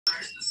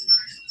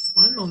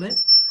One moment.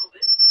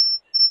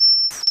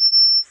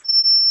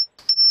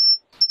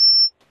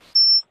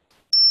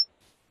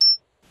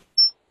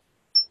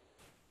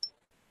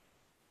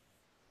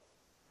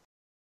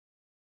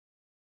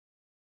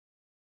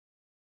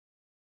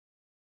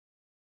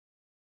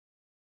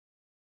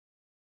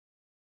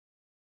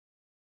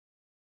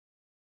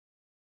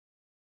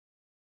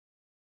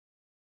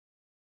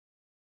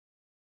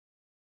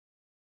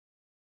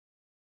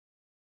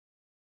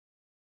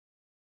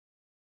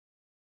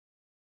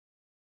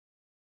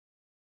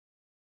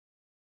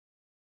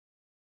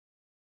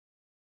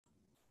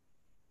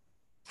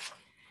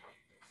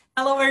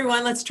 Hello,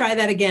 everyone. Let's try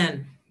that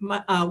again.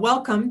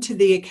 Welcome to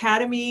the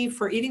Academy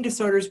for Eating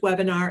Disorders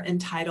webinar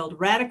entitled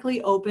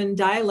Radically Open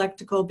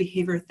Dialectical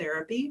Behavior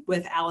Therapy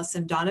with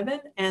Allison Donovan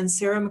and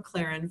Sarah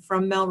McLaren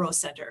from Melrose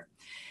Center.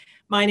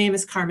 My name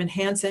is Carmen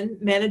Hansen,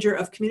 Manager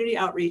of Community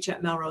Outreach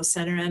at Melrose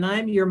Center, and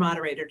I'm your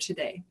moderator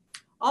today.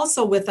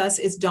 Also with us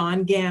is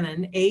Dawn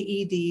Gannon,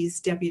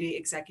 AED's Deputy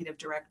Executive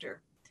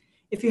Director.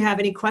 If you have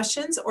any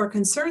questions or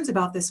concerns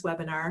about this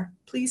webinar,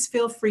 please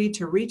feel free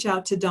to reach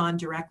out to Dawn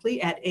directly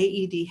at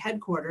AED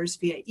headquarters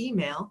via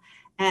email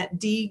at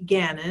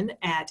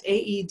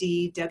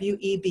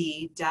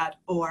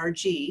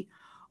dgannon@aedweb.org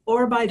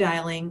or by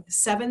dialing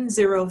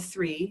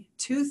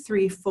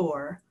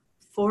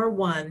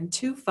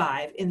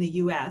 703-234-4125 in the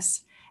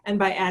US and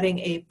by adding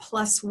a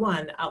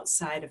 +1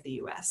 outside of the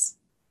US.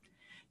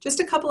 Just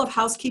a couple of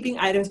housekeeping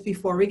items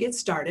before we get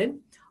started.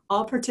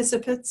 All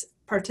participants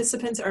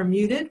are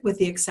muted with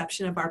the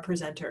exception of our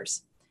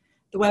presenters.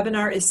 The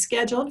webinar is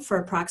scheduled for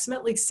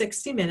approximately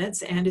 60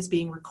 minutes and is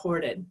being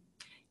recorded.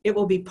 It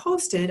will be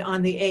posted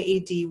on the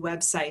AED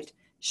website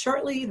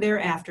shortly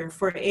thereafter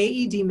for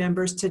AED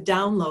members to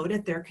download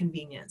at their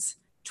convenience,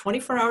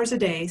 24 hours a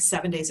day,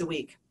 7 days a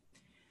week.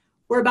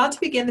 We're about to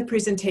begin the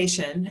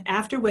presentation,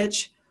 after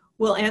which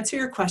we'll answer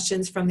your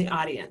questions from the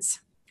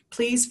audience.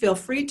 Please feel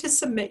free to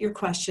submit your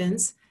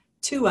questions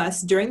to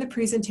us during the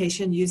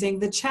presentation using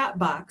the chat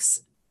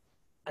box,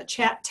 a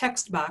chat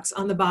text box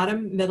on the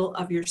bottom middle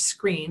of your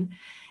screen,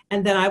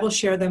 and then I will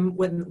share them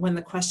when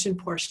the question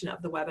portion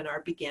of the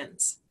webinar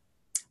begins.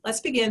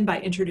 Let's begin by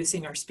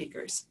introducing our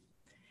speakers.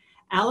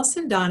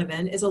 Allison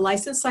Donovan is a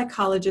licensed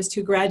psychologist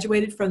who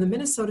graduated from the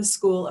Minnesota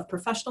School of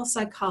Professional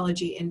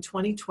Psychology in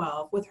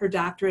 2012 with her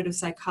doctorate of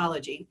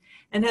psychology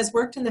and has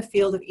worked in the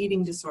field of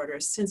eating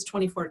disorders since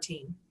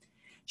 2014.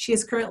 She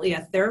is currently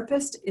a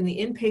therapist in the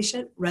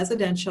inpatient,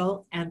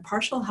 residential, and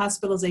partial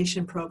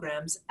hospitalization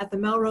programs at the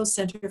Melrose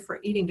Center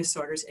for Eating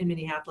Disorders in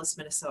Minneapolis,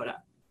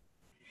 Minnesota.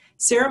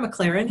 Sarah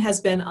McLaren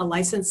has been a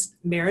licensed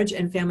marriage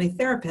and family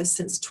therapist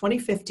since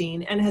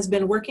 2015 and has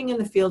been working in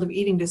the field of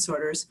eating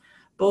disorders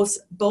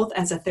both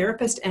as a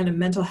therapist and a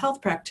mental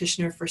health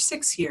practitioner for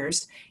 6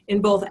 years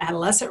in both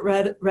adolescent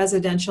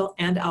residential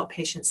and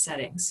outpatient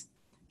settings.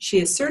 She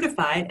is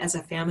certified as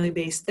a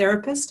family-based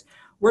therapist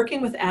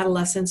working with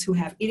adolescents who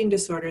have eating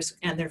disorders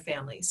and their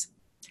families.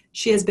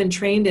 She has been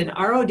trained in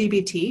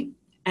RODBT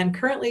and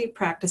currently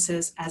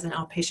practices as an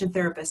outpatient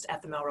therapist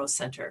at the Melrose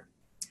Center.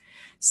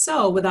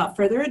 So without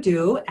further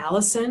ado,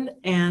 Allison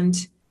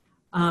and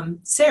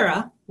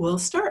Sarah will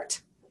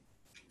start.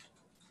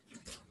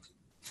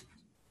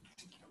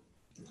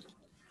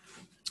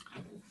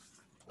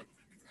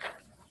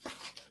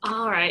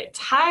 All right.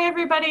 Hi,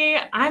 everybody.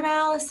 I'm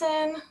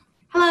Allison.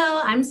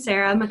 Hello, I'm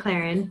Sarah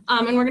McLaren.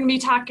 And we're going to be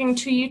talking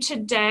to you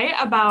today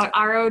about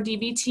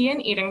RODBT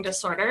and eating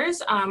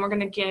disorders. We're going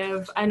to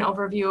give an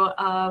overview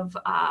of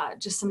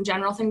just some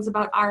general things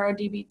about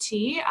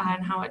RODBT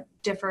and how it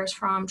differs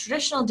from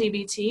traditional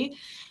DBT,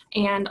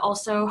 and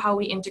also how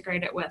we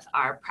integrate it with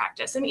our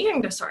practice in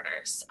eating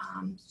disorders.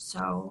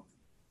 So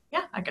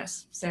yeah, I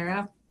guess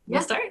Sarah,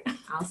 you'll start.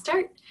 I'll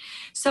start.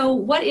 So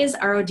what is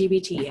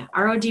RODBT?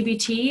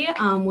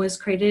 RODBT was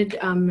created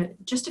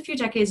just a few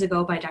decades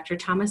ago by Dr.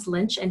 Thomas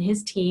Lynch and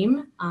his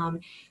team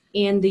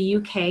in the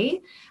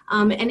UK.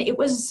 And it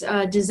was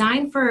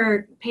designed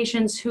for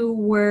patients who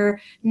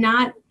were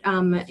not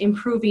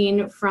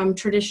improving from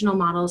traditional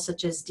models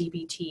such as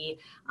DBT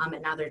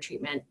and other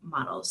treatment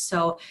models.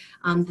 So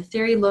the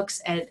theory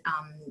looks at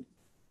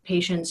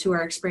patients who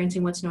are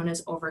experiencing what's known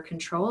as over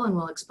control, and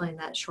we'll explain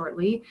that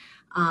shortly.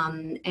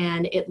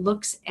 And it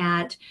looks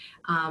at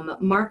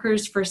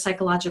markers for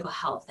psychological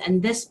health,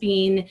 and this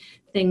being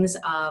things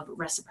of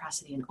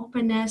reciprocity and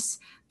openness,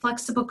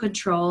 flexible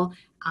control,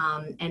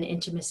 and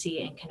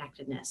intimacy and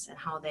connectedness, and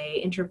how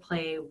they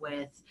interplay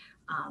with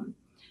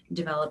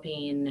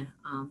developing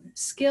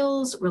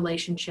skills,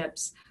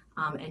 relationships,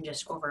 and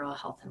just overall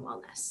health and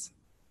wellness.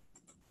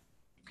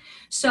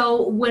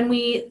 So when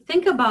we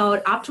think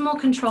about optimal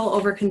control,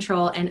 over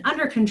control, and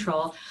under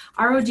control,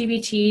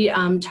 RODBT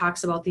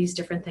talks about these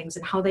different things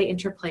and how they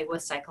interplay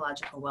with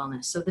psychological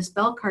wellness. So this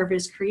bell curve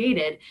is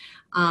created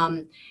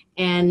and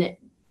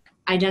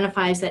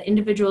identifies that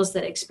individuals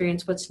that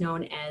experience what's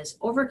known as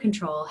over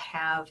control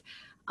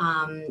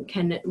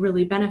can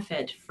really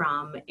benefit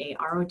from a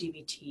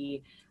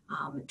RODBT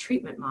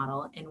treatment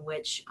model in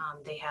which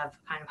they have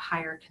kind of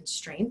higher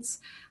constraints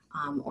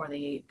or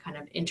they kind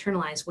of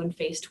internalize when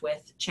faced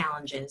with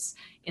challenges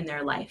in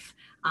their life.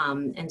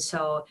 And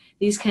so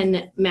these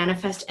can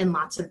manifest in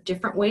lots of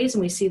different ways,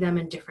 and we see them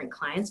in different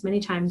clients. Many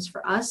times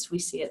for us, we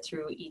see it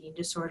through eating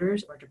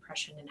disorders or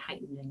depression and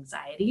heightened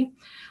anxiety.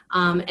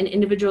 And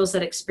individuals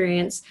that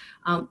experience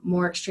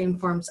more extreme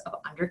forms of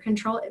under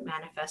control, it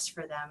manifests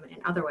for them in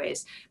other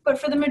ways. But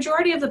for the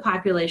majority of the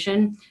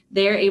population,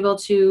 they're able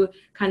to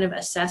kind of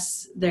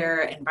assess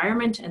their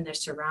environment and their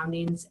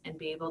surroundings and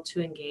be able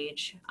to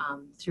engage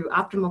through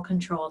optimal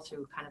control,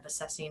 through kind of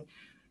assessing,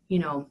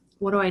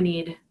 what do I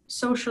need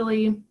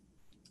socially,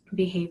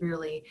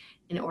 behaviorally,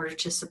 in order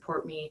to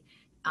support me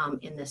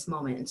in this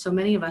moment. And so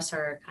many of us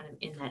are kind of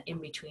in that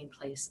in-between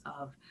place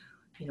of,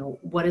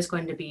 what is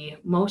going to be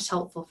most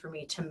helpful for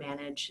me to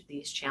manage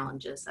these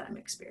challenges that I'm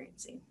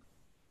experiencing.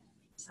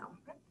 So.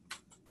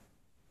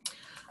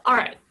 All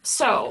right,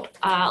 so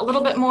a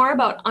little bit more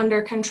about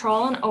under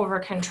control and over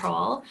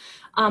control.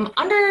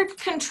 Under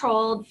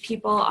controlled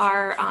people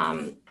are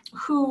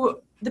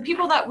the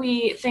people that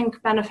we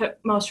think benefit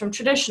most from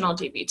traditional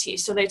DBT.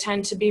 So they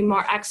tend to be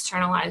more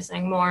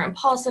externalizing, more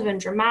impulsive and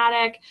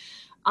dramatic.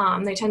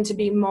 They tend to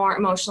be more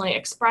emotionally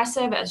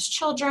expressive as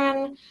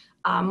children,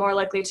 more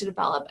likely to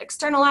develop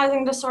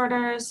externalizing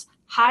disorders,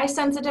 high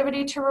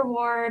sensitivity to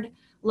reward,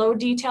 low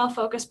detail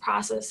focus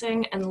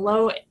processing, and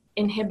low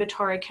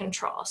inhibitory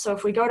control. So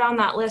if we go down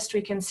that list,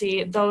 we can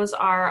see those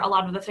are a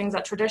lot of the things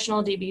that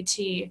traditional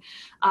DBT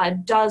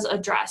does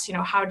address.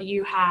 How do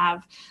you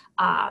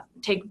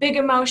take big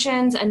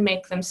emotions and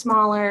make them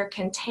smaller,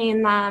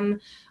 contain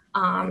them,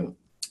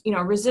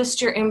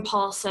 resist your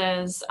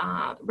impulses,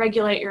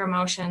 regulate your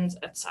emotions,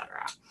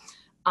 etc.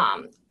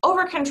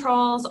 Over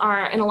controls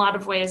are in a lot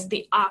of ways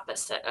the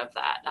opposite of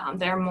that.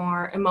 They're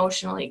more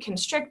emotionally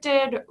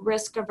constricted,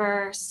 risk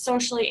averse,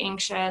 socially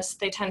anxious.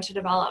 They tend to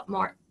develop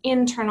more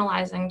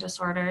internalizing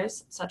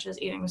disorders, such as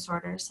eating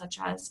disorders, such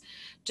as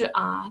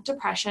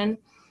depression,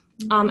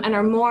 and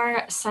are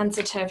more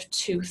sensitive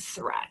to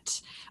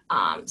threat.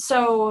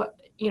 So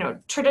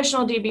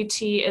traditional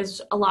DBT is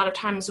a lot of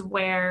times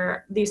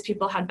where these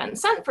people had been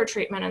sent for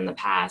treatment in the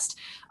past,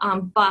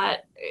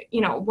 but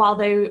while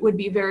they would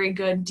be very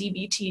good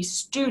DBT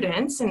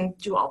students and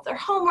do all of their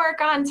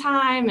homework on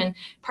time and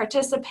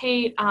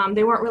participate,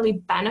 they weren't really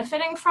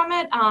benefiting from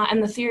it.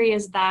 And the theory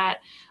is that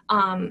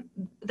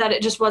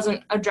it just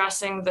wasn't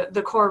addressing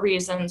the core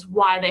reasons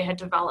why they had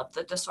developed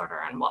the disorder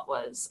and what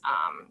was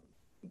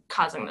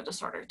causing the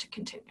disorder to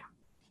continue.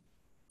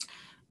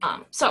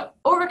 So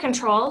over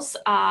controls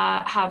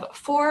have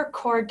 4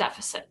 core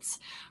deficits: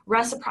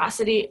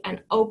 reciprocity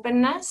and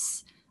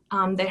openness.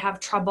 They have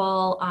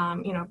trouble,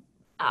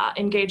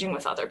 engaging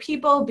with other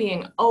people,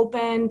 being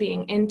open,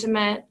 being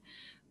intimate,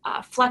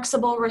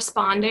 flexible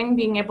responding,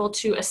 being able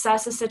to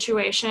assess a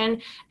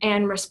situation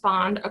and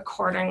respond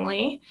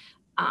accordingly,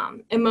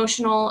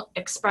 emotional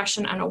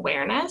expression and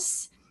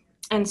awareness,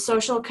 and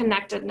social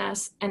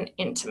connectedness and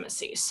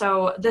intimacy.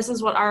 So this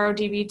is what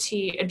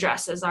RODBT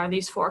addresses, are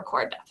these 4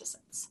 core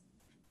deficits.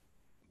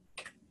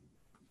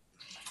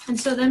 And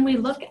so then we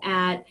look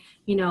at,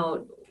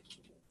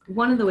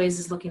 one of the ways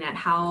is looking at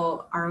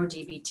how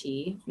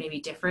RODBT may be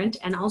different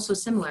and also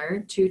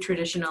similar to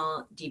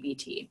traditional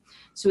DBT.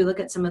 So we look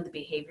at some of the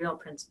behavioral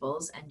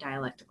principles and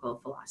dialectical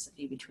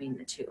philosophy between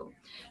the two.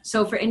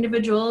 So for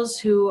individuals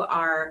who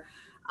are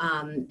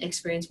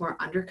experience more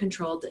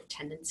under-controlled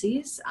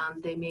tendencies.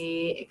 They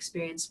may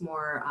experience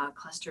more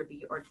cluster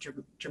B or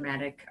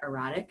dramatic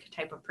erotic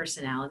type of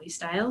personality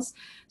styles.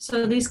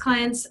 So these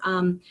clients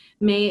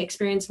may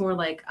experience more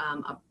like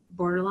a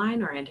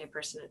borderline or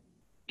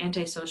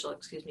antisocial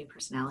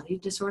personality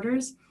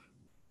disorders.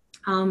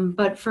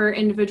 But for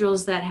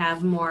individuals that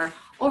have more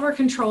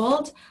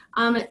over-controlled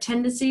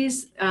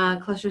tendencies,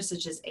 clusters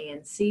such as A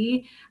and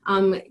C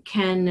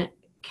can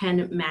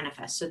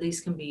manifest. So these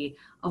can be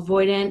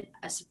avoidant,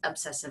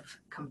 obsessive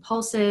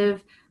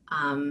compulsive,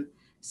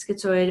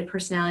 schizoid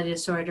personality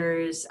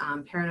disorders,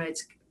 paranoid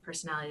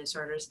personality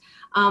disorders,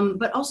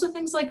 but also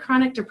things like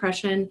chronic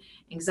depression,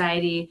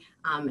 anxiety,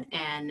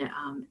 and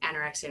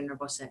anorexia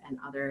nervosa and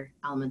other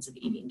elements of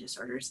eating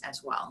disorders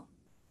as well.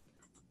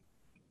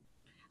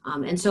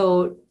 And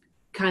so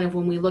kind of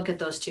when we look at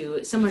those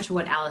two, similar to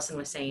what Allison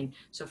was saying,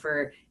 so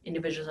for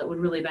individuals that would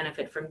really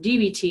benefit from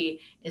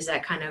DBT is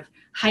that kind of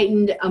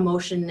heightened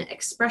emotion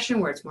expression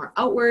where it's more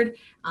outward,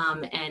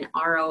 and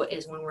RO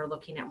is when we're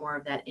looking at more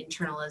of that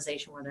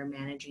internalization where they're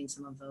managing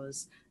some of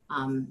those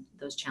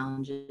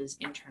challenges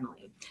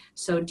internally.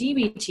 So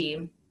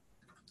DBT,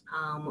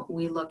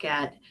 we look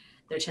at,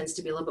 there tends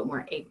to be a little bit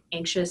more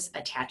anxious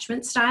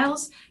attachment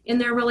styles in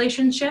their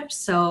relationships.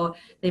 So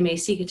they may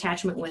seek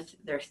attachment with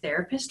their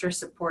therapist or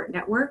support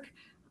network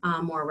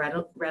more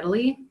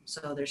readily.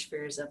 So there's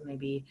fears of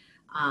maybe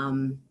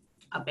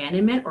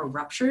abandonment or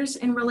ruptures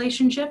in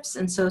relationships.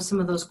 And so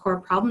some of those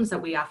core problems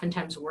that we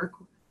oftentimes work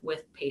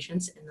with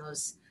patients in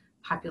those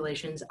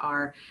populations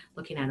are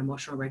looking at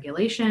emotional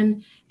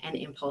regulation and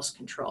impulse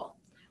control.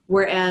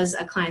 Whereas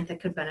a client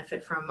that could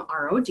benefit from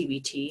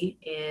RODBT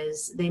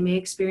is they may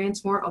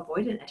experience more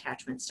avoidant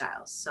attachment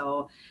styles.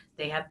 So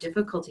they have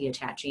difficulty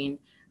attaching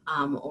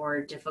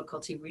or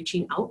difficulty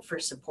reaching out for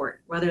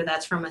support, whether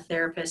that's from a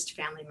therapist,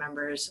 family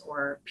members,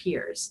 or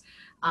peers,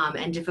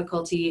 and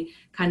difficulty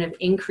kind of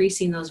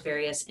increasing those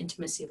various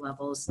intimacy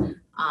levels,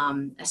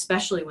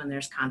 especially when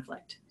there's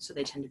conflict. So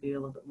they tend to be a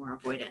little bit more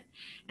avoidant.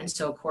 And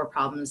so core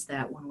problems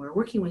that when we're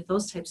working with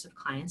those types of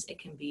clients, it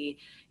can be,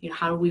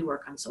 how do we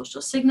work on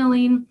social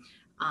signaling,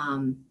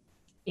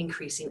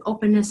 increasing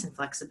openness and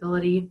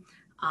flexibility,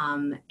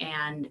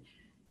 and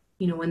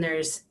when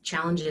there's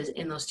challenges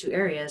in those two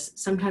areas,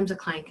 sometimes a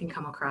client can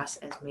come across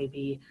as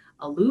maybe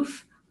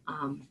aloof,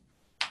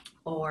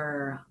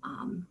 or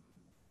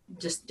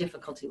just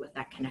difficulty with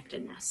that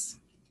connectedness.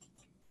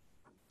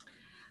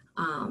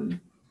 And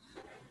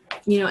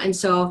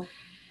so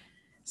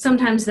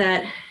sometimes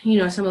that,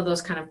 some of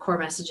those kind of core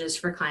messages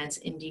for clients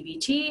in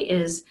DBT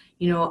is,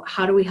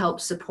 how do we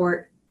help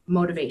support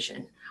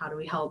motivation? How do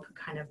we help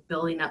kind of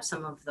building up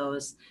some of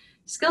those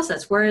skill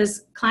sets?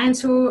 Whereas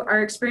clients who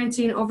are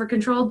experiencing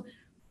over-controlled,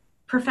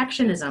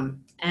 perfectionism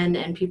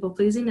and people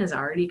pleasing is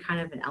already kind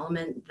of an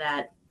element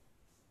that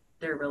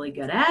they're really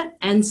good at.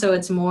 And so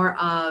it's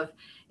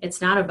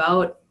not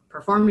about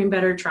performing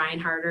better, trying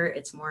harder.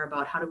 It's more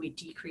about how do we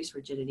decrease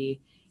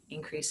rigidity,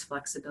 increase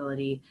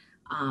flexibility,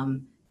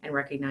 and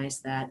recognize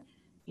that,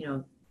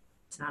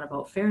 it's not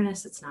about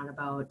fairness. It's not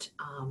about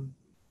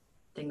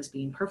things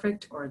being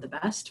perfect or the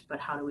best, but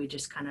how do we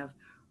just kind of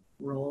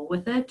roll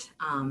with it,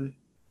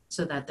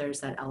 so that there's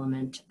that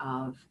element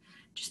of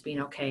just being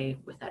okay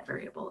with that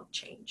variable of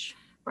change.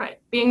 Right.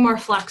 Being more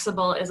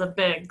flexible is a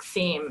big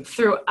theme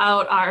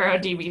throughout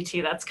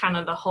RODBT. That's kind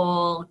of the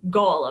whole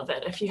goal of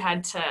it, if you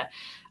had to,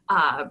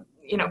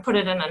 put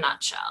it in a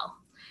nutshell.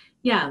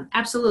 Yeah,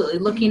 absolutely.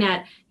 Looking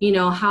at,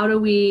 how do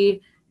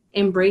we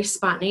embrace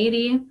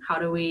spontaneity? How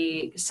do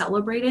we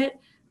celebrate it?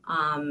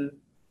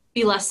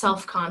 Be less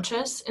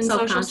self-conscious in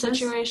social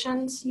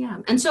situations. Yeah.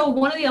 And so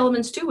one of the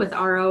elements too with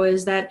RO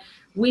is that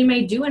we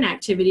may do an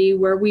activity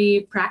where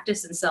we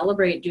practice and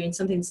celebrate doing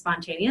something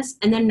spontaneous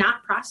and then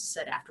not process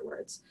it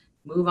afterwards,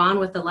 move on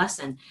with the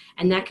lesson.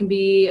 And that can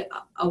be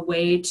a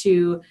way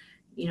to,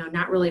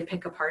 not really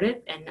pick apart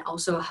it and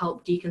also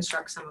help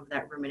deconstruct some of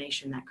that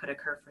rumination that could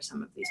occur for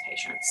some of these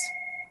patients.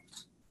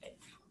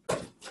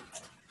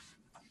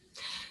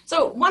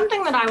 So one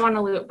thing that I want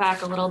to loop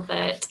back a little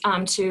bit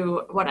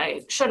to what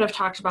I should have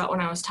talked about when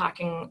I was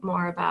talking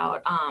more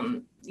about,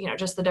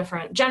 just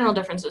the general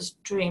differences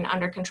between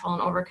under control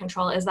and over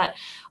control is that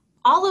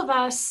all of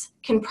us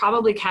can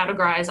probably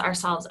categorize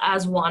ourselves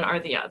as one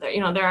or the other.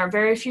 There are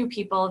very few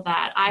people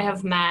that I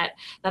have met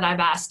that I've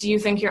asked, do you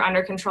think you're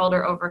under controlled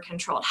or over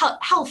controlled?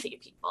 Healthy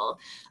people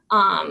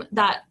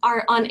that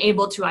are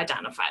unable to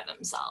identify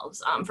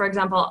themselves. For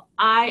example,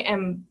 I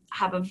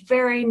have a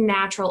very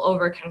natural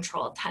over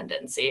control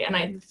tendency, and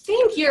I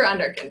think you're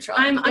under control.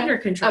 I'm under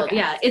control. Okay.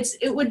 Yeah,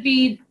 it would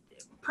be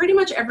pretty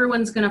much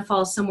everyone's going to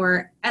fall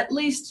somewhere at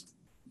least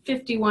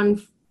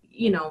 51,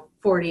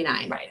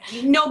 49. Right.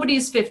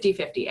 Nobody's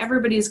 50-50.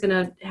 Everybody's going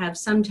to have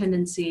some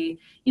tendency,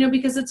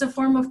 because it's a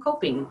form of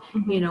coping.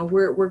 Mm-hmm.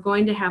 We're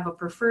going to have a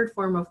preferred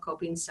form of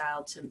coping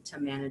style to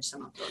manage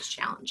some of those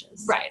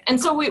challenges. Right.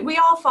 And so we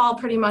all fall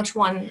pretty much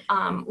one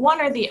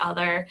or the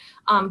other.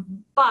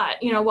 But,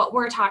 what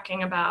we're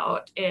talking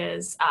about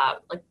is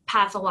like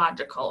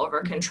pathological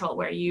over control,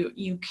 where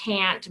you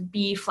can't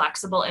be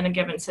flexible in a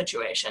given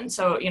situation.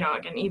 So,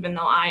 again, even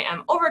though I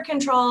am over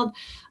controlled,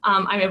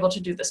 I'm able to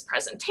do this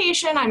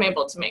presentation. I'm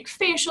able to make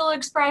facial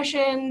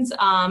expressions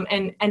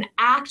and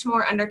act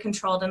more under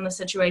controlled in the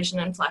situation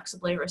and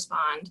flexibly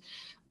respond.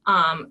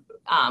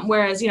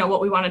 Whereas, what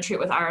we want to treat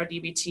with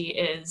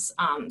RODBT is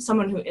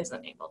someone who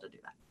isn't able to do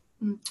that.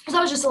 So that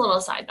was just a little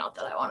side note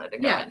that I wanted to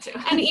go into.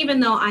 And even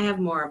though I have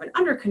more of an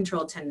under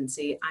control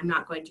tendency, I'm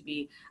not going to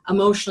be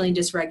emotionally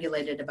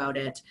dysregulated about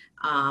it,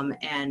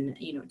 and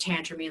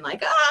tantruming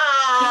like,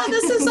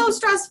 this is so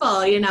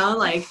stressful,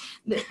 like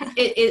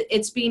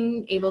it's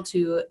being able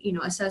to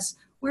assess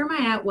where am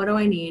I at, what do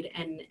I need,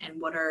 and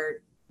what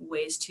are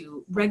ways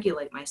to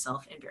regulate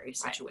myself in various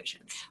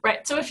situations.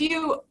 Right. So if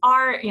you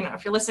are,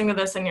 if you're listening to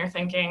this and you're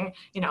thinking,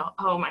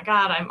 oh my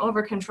God, I'm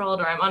over controlled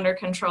or I'm under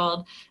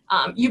controlled,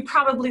 you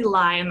probably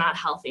lie in that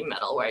healthy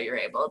middle where you're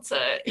able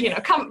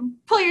to,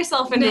 pull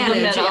yourself into the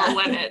middle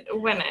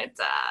when it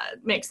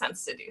makes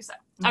sense to do so.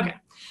 Mm-hmm. Okay.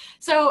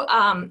 So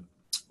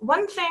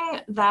one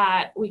thing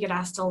that we get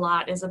asked a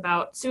lot is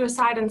about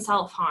suicide and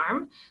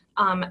self-harm.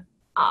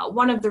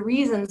 One of the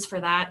reasons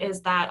for that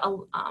is that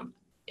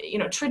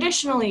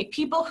traditionally,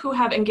 people who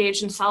have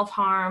engaged in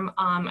self-harm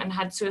and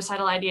had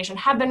suicidal ideation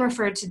have been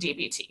referred to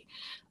DBT.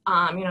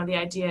 The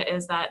idea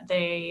is that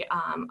they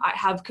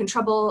have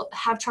trouble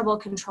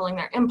controlling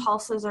their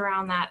impulses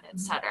around that,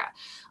 etc.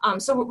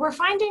 So we're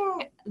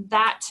finding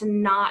that to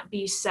not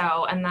be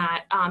so, and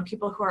that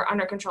people who are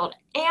under controlled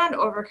and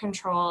over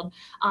controlled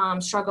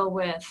struggle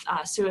with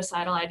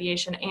suicidal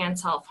ideation and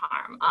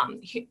self-harm.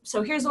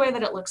 So here's the way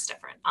that it looks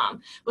different.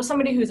 With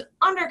somebody who's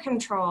under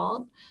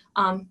controlled,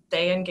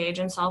 they engage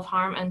in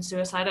self-harm and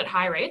suicide at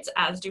high rates,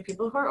 as do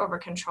people who are over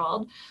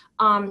controlled.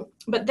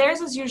 But theirs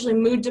is usually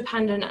mood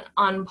dependent and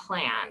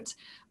unplanned.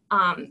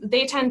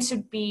 they tend to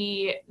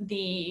be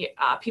the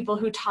people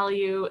who tell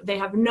you they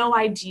have no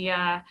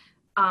idea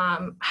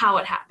how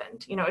it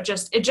happened.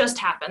 It just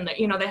happened.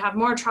 That they have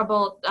more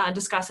trouble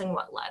discussing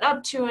what led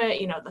up to it.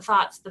 The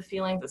thoughts, the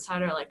feelings,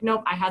 etc. Like,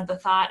 nope, I had the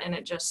thought and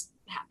it just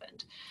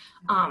happened.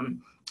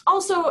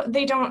 Also,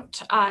 they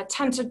don't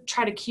tend to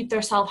try to keep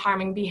their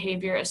self-harming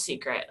behavior a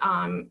secret.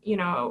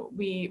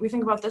 We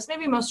think about this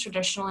maybe most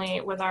traditionally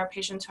with our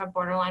patients who have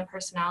borderline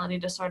personality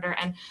disorder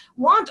and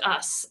want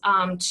us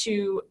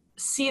to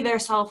see their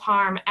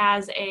self-harm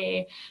as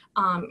a,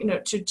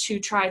 to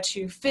try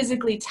to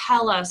physically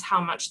tell us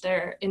how much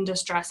they're in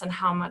distress and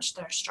how much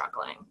they're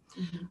struggling.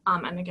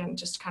 Mm-hmm. And again,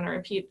 just kind of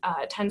repeat,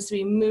 it tends to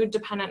be mood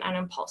dependent and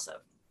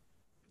impulsive.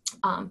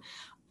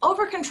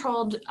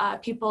 Over-controlled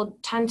people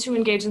tend to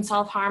engage in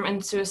self-harm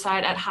and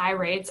suicide at high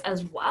rates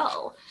as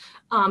well.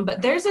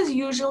 But theirs is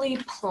usually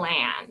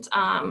planned.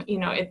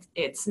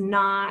 It's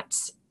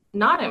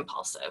not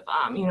impulsive.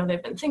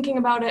 They've been thinking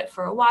about it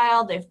for a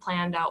while. They've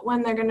planned out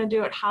when they're going to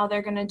do it, how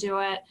they're going to do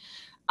it.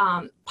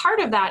 Part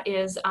of that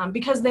is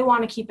because they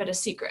want to keep it a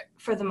secret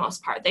for the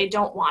most part. They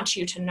don't want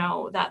you to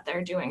know that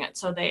they're doing it.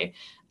 So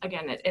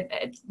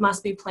it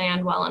must be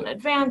planned well in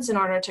advance in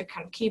order to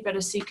kind of keep it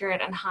a secret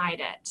and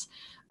hide it.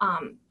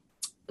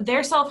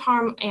 Their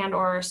self-harm and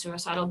or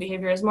suicidal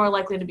behavior is more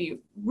likely to be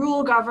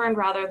rule governed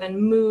rather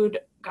than mood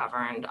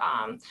governed.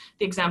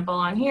 The example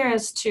on here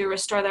is to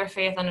restore their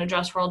faith in a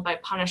just world by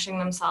punishing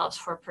themselves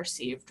for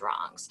perceived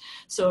wrongs.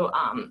 So,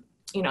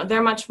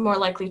 they're much more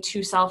likely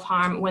to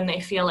self-harm when they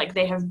feel like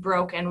they have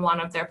broken one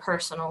of their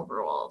personal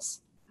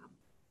rules.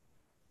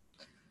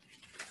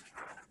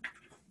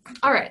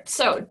 All right,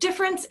 so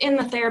difference in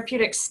the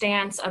therapeutic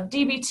stance of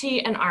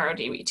DBT and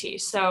RODBT.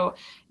 So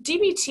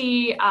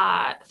DBT,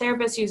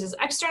 therapist uses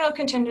external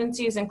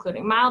contingencies,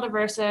 including mild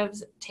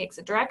aversives, takes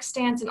a direct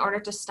stance in order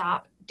to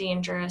stop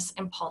dangerous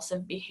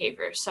impulsive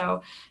behavior.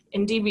 So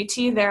in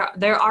DBT,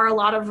 there are a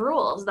lot of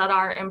rules that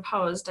are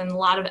imposed and a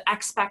lot of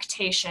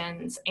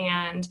expectations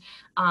and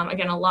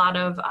again, a lot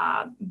of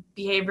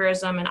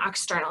behaviorism and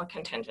external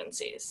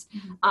contingencies.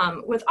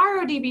 Mm-hmm. With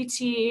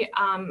RODBT,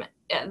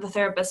 the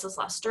therapist is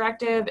less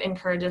directive,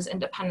 encourages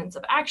independence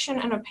of action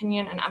and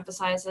opinion, and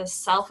emphasizes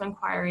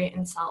self-inquiry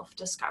and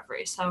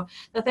self-discovery. So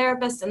the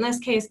therapist in this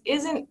case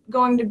isn't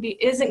going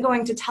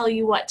to tell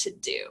you what to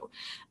do.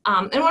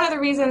 And one of the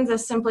reasons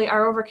is simply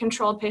our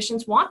over-controlled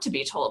patients want to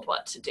be told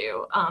what to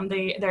do.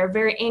 They're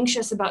very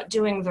anxious about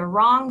doing the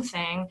wrong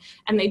thing,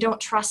 and they don't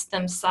trust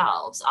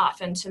themselves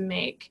often to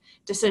make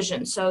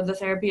decisions. So the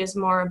therapy is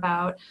more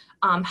about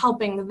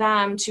helping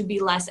them to be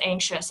less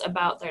anxious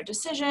about their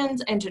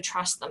decisions and to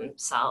trust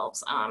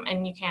themselves.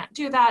 And you can't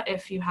do that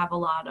if you have a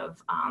lot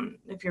of,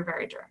 if you're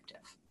very directive.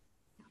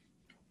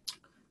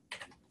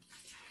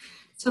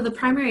 So the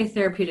primary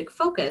therapeutic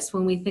focus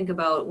when we think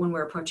about when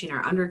we're approaching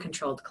our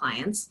under-controlled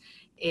clients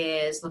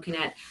is looking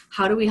at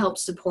how do we help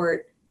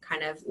support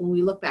kind of, when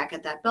we look back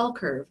at that bell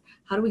curve,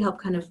 how do we help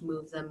kind of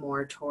move them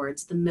more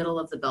towards the middle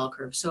of the bell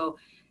curve? So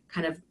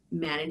kind of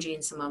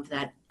managing some of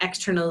that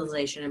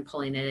externalization and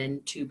pulling it in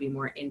to be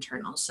more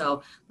internal.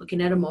 So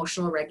looking at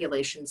emotional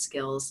regulation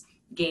skills,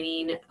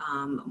 gaining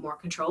more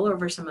control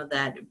over some of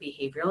that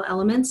behavioral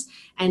elements,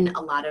 and a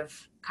lot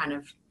of kind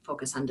of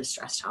focus on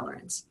distress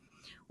tolerance.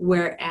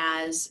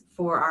 Whereas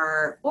for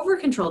our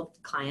over-controlled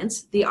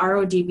clients, the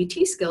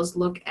RODBT skills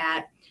look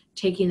at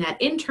taking that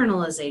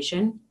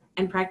internalization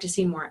and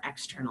practicing more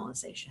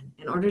externalization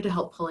in order to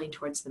help pulling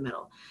towards the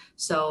middle.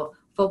 So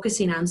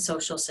focusing on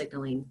social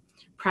signaling,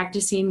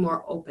 practicing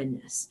more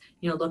openness,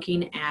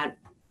 looking at,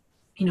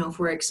 if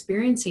we're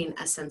experiencing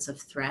a sense of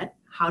threat,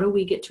 how do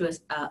we get to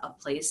a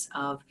place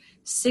of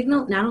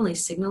not only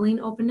signaling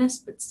openness,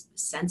 but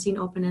sensing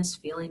openness,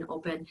 feeling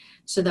open,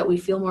 so that we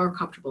feel more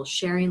comfortable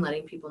sharing,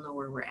 letting people know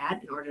where we're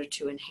at in order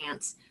to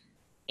enhance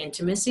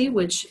intimacy,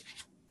 which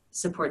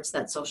supports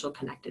that social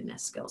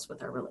connectedness skills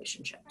with our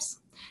relationships.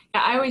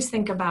 Yeah, I always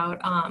think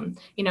about,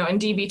 in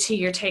DBT,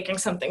 you're taking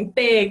something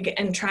big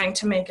and trying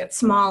to make it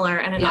smaller.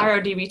 And in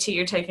RODBT,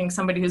 you're taking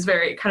somebody who's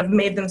very kind of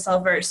made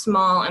themselves very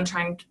small and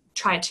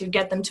try to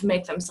get them to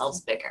make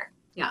themselves bigger.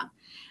 Yeah.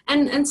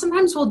 And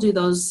sometimes we'll do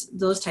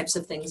those types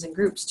of things in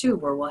groups too,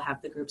 where we'll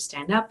have the group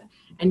stand up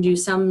and do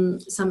some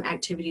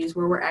activities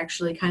where we're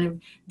actually kind of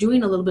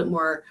doing a little bit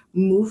more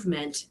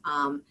movement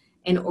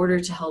in order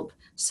to help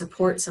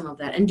support some of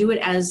that, and do it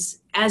as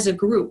a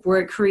group where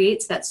it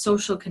creates that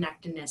social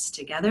connectedness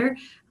together,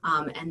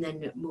 and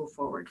then move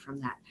forward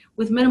from that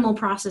with minimal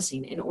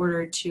processing in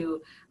order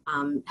to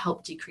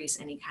help decrease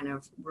any kind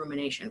of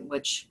rumination,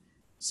 which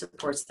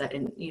supports that,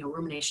 and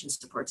rumination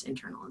supports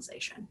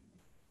internalization.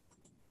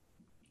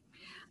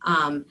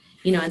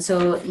 And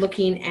so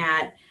looking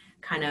at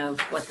kind of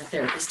what the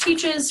therapist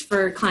teaches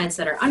for clients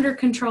that are under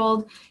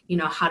controlled,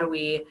 how do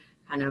we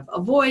kind of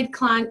avoid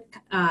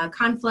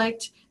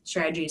conflict,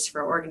 strategies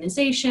for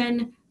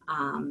organization,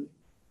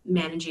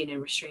 managing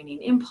and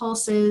restraining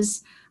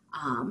impulses,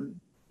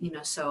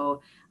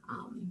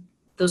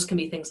 those can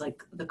be things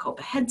like the cope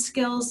ahead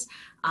skills,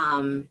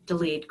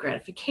 delayed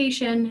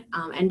gratification,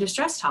 and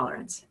distress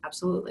tolerance,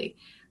 absolutely.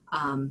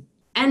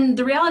 And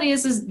the reality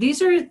is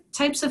these are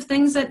types of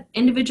things that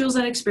individuals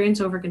that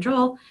experience over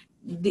control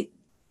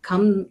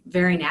come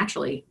very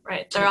naturally.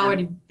 Right. They're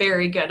already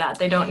very good at.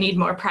 They don't need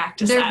more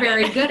practice. They're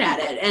very good at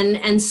it.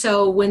 And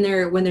so when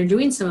they're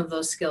doing some of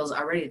those skills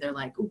already, they're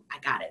like, "Ooh, I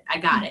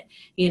got it.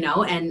 You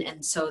know,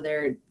 and so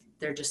they're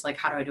just like,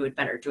 how do I do it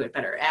better?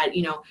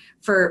 You know,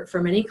 for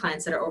many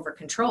clients that are over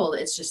controlled,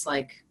 it's just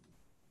like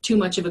too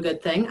much of a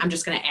good thing. I'm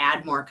just going to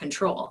add more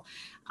control.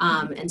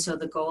 And so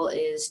the goal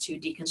is to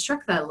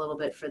deconstruct that a little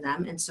bit for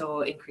them. And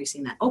so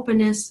increasing that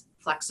openness,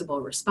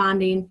 flexible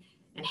responding,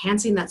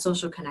 enhancing that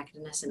social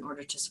connectedness in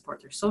order to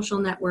support their social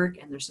network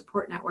and their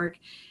support network,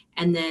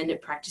 and then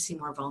practicing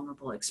more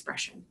vulnerable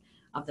expression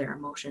of their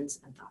emotions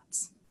and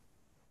thoughts.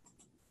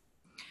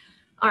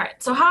 All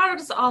right, so how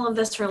does all of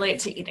this relate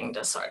to eating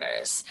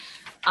disorders?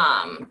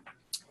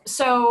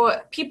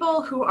 So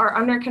people who are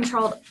under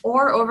controlled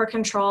or over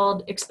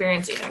controlled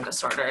experience eating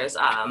disorders.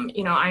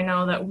 You know, I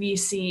know that we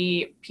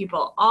see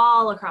people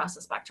all across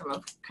the spectrum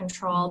of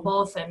control,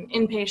 both in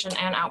inpatient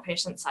and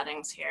outpatient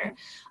settings here.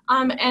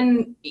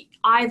 And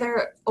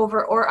either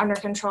over or under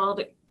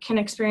controlled can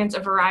experience a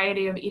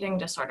variety of eating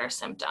disorder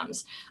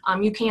symptoms.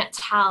 You can't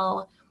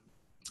tell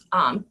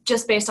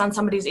just based on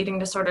somebody's eating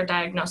disorder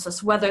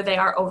diagnosis whether they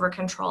are over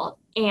controlled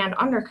and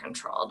under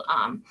controlled.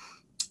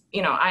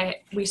 You know,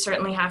 we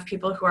certainly have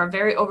people who are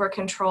very over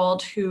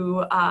controlled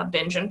who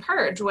binge and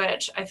purge,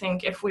 which I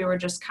think if we were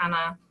just kind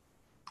of,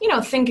 you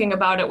know, thinking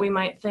about it, we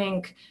might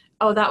think,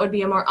 oh, that would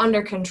be a more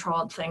under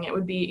controlled thing. It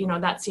would be, you know,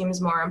 that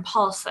seems more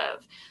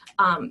impulsive.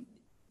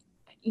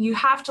 You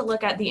have to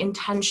look at the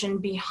intention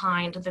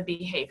behind the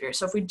behavior.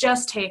 So if we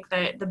just take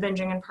the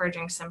binging and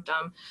purging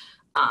symptom,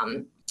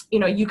 you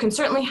know, you can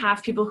certainly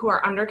have people who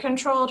are under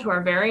controlled, who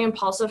are very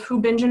impulsive,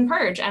 who binge and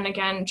purge. And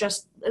again,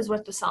 just as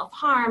with the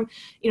self-harm,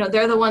 you know,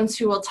 they're the ones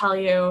who will tell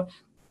you,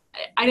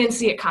 I didn't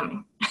see it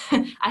coming.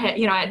 I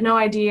had no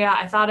idea.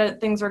 I thought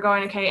things were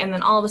going okay. And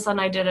then all of a sudden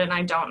I did it and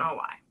I don't know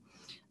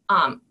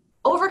why.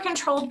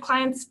 Over-controlled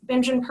clients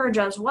binge and purge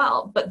as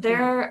well, but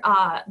their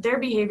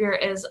behavior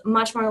is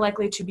much more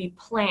likely to be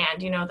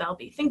planned. You know, they'll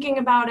be thinking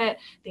about it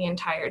the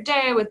entire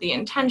day with the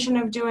intention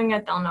of doing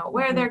it. They'll know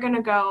where they're going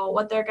to go,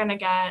 what they're going to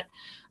get.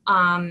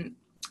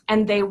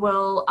 And they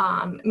will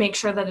make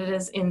sure that it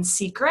is in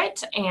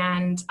secret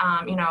and,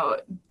 you know,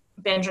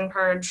 binge and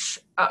purge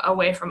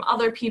away from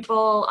other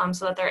people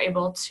so that they're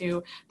able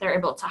to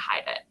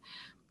hide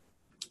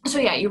it. So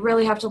yeah, you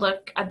really have to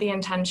look at the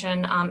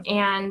intention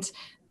and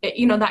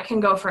you know, that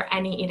can go for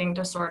any eating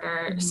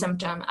disorder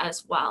symptom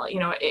as well. You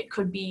know, it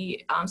could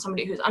be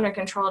somebody who's under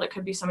controlled, it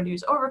could be somebody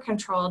who's over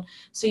controlled.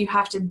 So you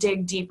have to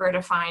dig deeper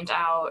to find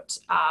out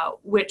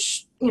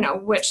which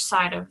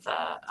side of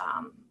the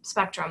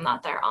spectrum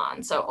that they're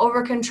on. So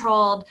over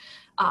controlled,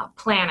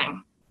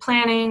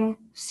 planning,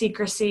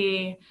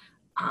 secrecy,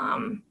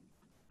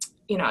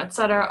 you know, et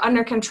cetera.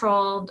 Under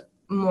controlled,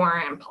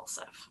 more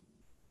impulsive.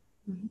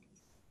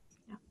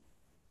 Yeah.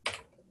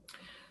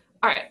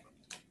 All right.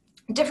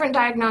 Different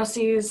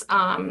diagnoses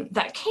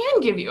that can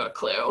give you a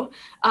clue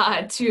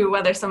to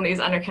whether somebody's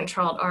under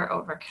controlled or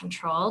over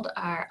controlled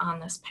are on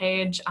this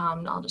page.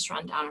 I'll just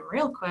run down them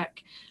real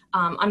quick.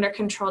 Under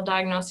controlled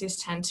diagnoses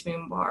tend to be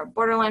more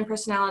borderline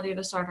personality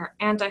disorder,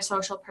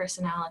 antisocial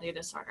personality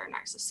disorder,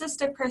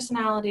 narcissistic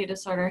personality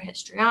disorder,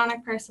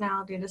 histrionic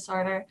personality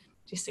disorder.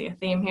 Do you see a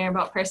theme here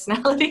about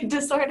personality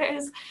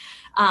disorders?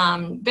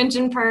 Binge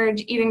and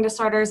purge, eating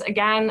disorders,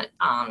 again,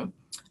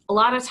 a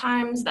lot of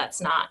times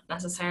that's not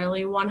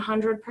necessarily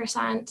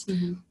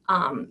 100%.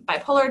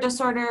 Bipolar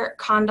disorder,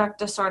 conduct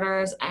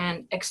disorders,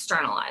 and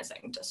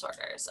externalizing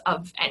disorders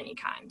of any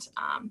kind.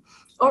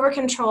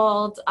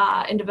 Over-controlled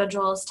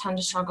individuals tend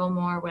to struggle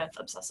more with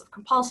obsessive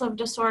compulsive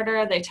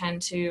disorder. They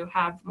tend to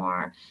have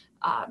more,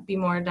 be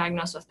more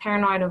diagnosed with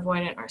paranoid,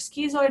 avoidant, or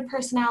schizoid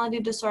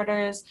personality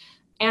disorders.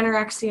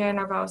 Anorexia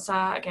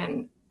nervosa,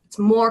 again, it's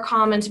more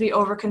common to be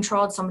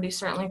over-controlled. Somebody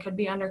certainly could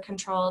be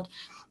under-controlled.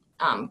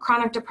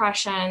 Chronic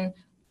depression,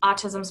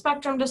 autism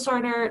spectrum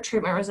disorder,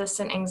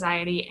 treatment-resistant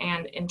anxiety,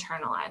 and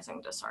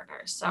internalizing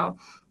disorders. So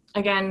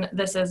again,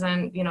 this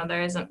isn't, you know,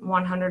 there isn't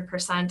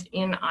 100%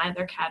 in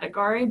either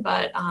category,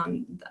 but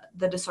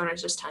the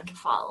disorders just tend to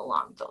fall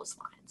along those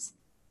lines.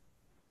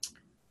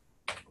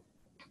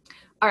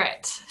 All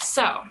right,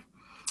 so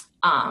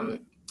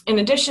in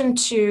addition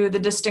to the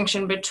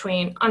distinction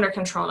between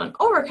under-controlled and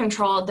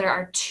over-controlled, there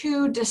are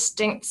two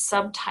distinct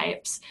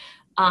subtypes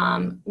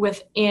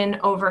within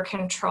over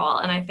control.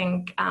 And I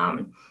think,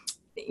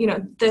 you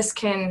know, this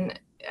can,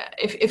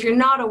 if you're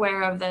not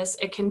aware of this,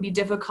 it can be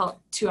difficult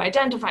to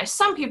identify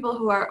some people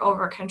who are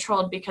over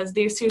controlled because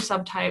these two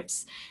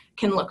subtypes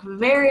can look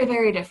very,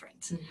 very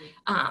different.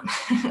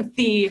 And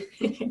we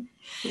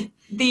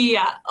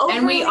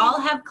all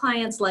have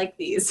clients like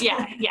these.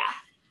 Yeah.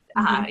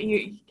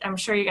 I'm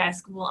sure you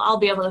guys will all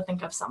be able to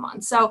think of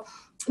someone. So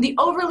the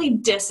overly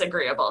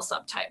disagreeable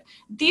subtype,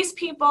 these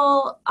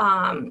people,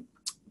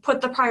 put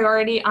the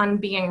priority on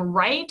being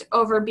right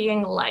over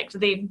being liked.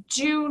 They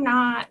do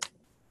not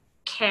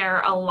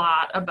care a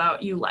lot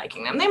about you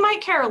liking them. They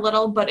might care a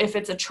little, but if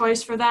it's a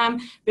choice for them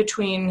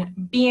between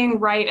being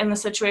right in the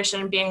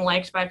situation and being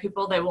liked by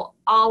people, they will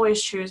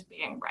always choose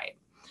being right.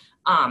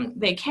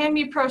 They can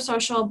be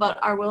pro-social, but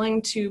are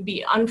willing to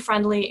be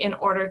unfriendly in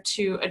order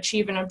to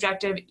achieve an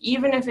objective,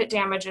 even if it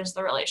damages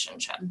the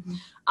relationship.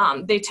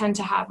 They tend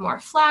to have more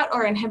flat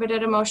or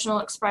inhibited emotional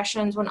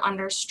expressions when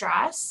under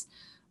stress.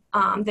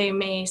 They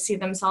may see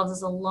themselves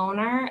as a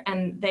loner,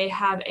 and they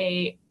have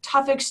a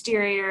tough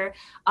exterior,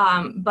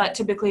 but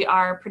typically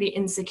are pretty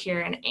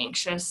insecure and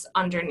anxious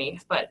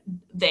underneath, but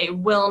they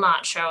will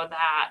not show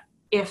that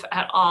if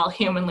at all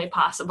humanly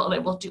possible. They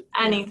will do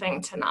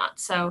anything to not.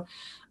 So,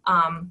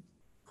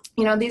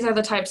 you know, these are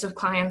the types of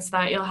clients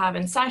that you'll have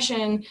in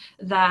session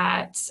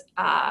that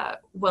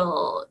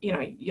will, you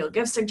know, you'll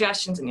give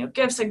suggestions and you'll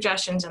give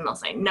suggestions and they'll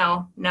say,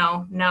 no,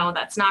 no, no,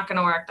 that's not going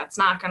to work. That's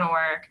not going to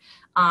work.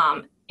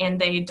 And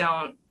they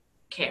don't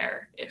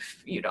care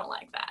if you don't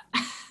like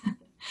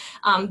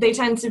that. They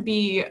tend to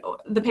be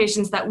the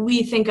patients that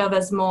we think of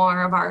as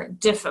more of our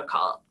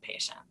difficult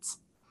patients.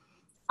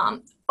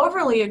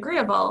 Overly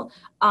agreeable,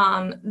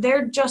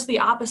 they're just the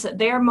opposite.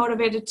 They are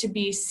motivated to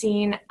be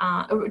seen,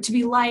 to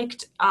be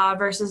liked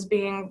versus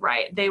being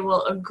right. They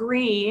will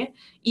agree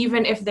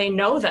even if they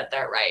know that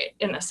they're right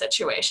in a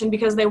situation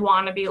because they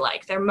want to be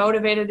liked. They're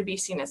motivated to be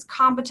seen as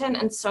competent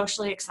and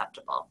socially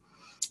acceptable.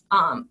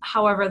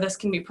 However, this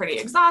can be pretty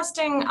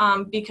exhausting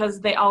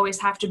because they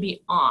always have to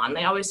be on.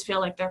 They always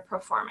feel like they're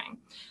performing.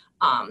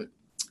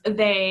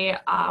 They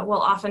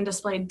will often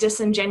display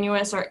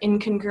disingenuous or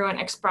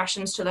incongruent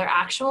expressions to their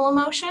actual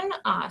emotion.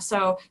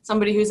 So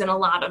somebody who's in a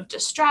lot of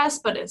distress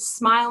but is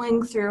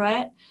smiling through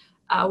it,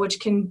 which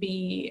can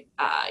be,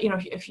 you know,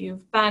 if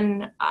you've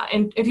been,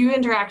 if you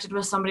interacted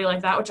with somebody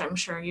like that, which I'm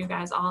sure you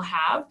guys all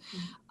have,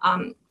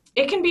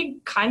 it can be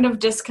kind of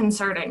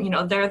disconcerting. You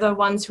know, they're the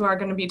ones who are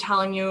going to be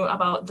telling you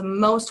about the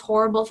most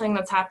horrible thing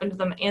that's happened to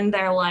them in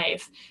their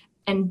life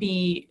and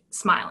be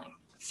smiling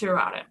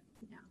throughout it.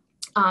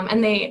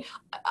 And they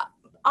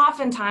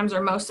oftentimes,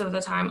 or most of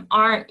the time,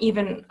 aren't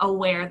even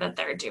aware that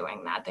they're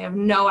doing that. They have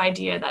no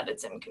idea that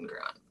it's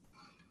incongruent.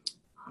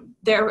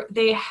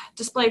 They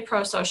display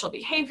pro-social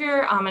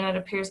behavior, and it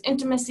appears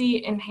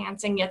intimacy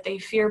enhancing, yet they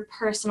fear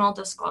personal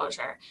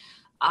disclosure.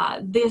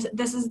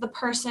 This is the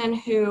person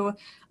who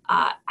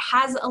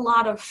has a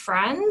lot of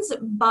friends,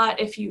 but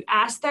if you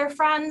ask their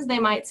friends, they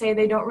might say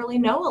they don't really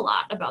know a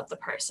lot about the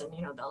person.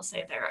 You know, they'll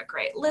say they're a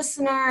great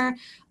listener,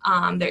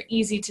 they're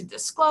easy to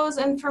disclose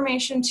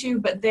information to,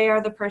 but they are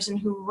the person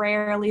who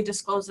rarely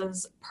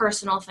discloses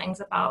personal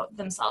things about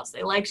themselves.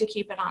 They like to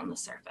keep it on the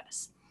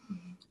surface.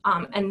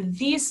 And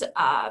these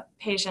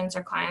patients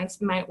or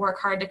clients might work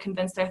hard to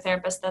convince their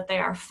therapist that they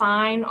are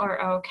fine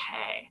or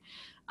okay.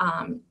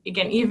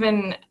 Again,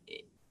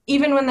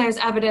 even when there's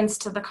evidence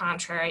to the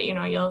contrary, you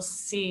know, you'll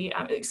see,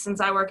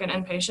 since I work in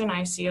inpatient,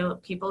 I see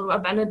people who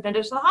have been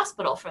admitted to the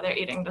hospital for their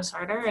eating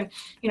disorder. And,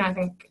 you know, I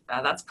think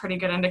that's a pretty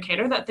good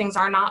indicator that things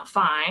are not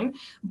fine.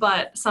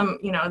 But some,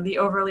 you know, the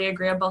overly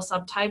agreeable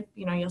subtype,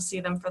 you know, you'll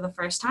see them for the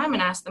first time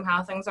and ask them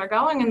how things are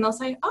going. And they'll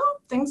say, oh,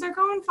 things are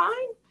going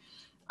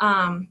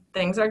fine.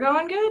 Things are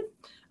going good.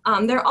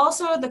 They're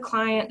also the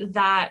client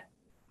that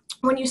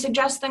when you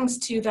suggest things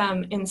to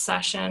them in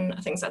session,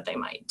 things that they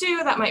might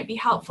do that might be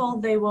helpful,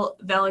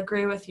 they'll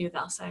agree with you.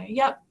 They'll say,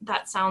 yep,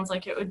 that sounds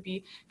like it would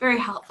be very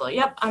helpful.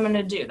 Yep, I'm going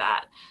to do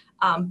that.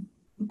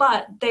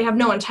 But they have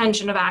no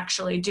intention of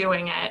actually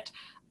doing it.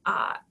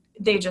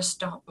 They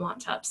just don't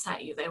want to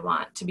upset you. They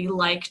want to be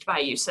liked by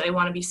you. So they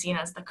want to be seen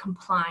as the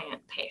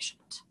compliant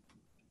patient.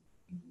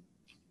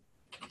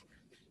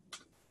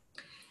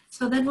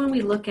 So then when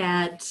we look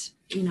at,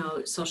 you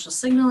know, social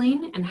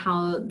signaling and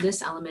how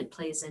this element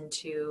plays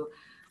into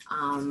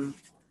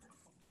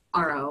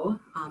RO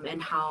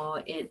and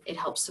how it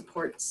helps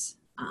supports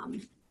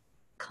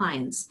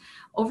clients.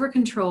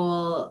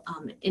 Over-control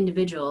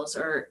individuals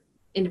or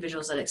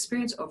individuals that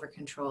experience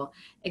over-control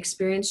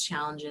experience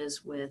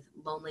challenges with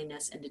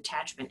loneliness and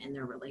detachment in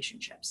their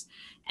relationships.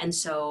 And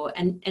so,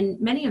 and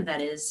many of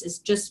that is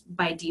just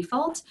by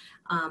default,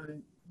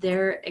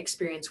 their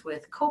experience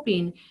with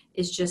coping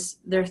is just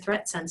they're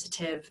threat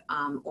sensitive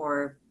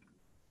or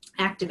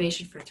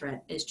activation for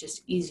threat is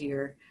just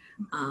easier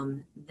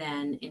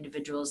than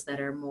individuals that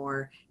are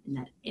more in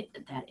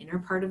that inner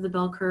part of the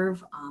bell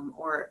curve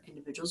or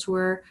individuals who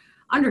are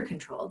under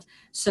controlled.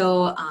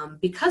 So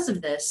because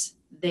of this,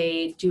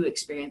 they do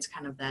experience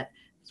kind of that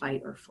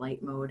fight or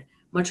flight mode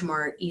much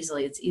more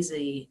easily. It's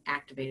easily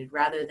activated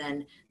rather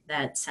than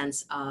that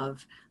sense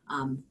of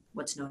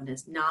what's known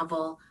as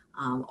novel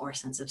or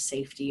sense of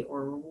safety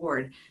or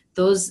reward.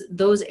 Those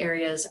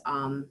areas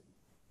are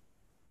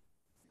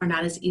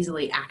not as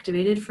easily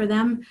activated for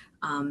them.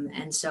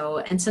 And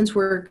since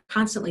we're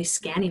constantly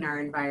scanning our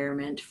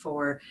environment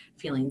for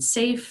feeling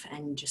safe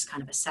and just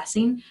kind of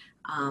assessing,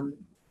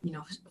 you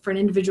know, for an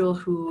individual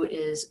who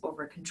is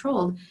over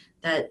controlled,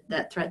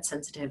 that threat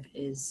sensitive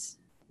is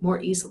more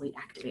easily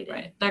activated.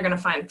 Right. They're going to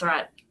find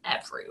threat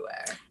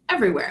everywhere.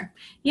 Everywhere.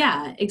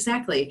 Yeah,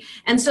 exactly.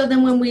 And so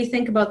then when we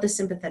think about the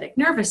sympathetic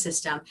nervous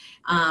system,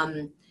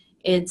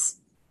 its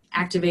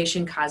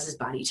activation causes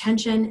body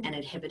tension and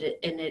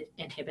it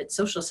inhibits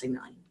social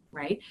signaling,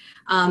 right?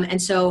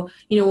 And so,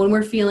 when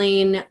we're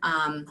feeling,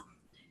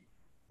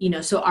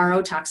 so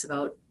RO talks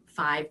about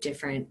 5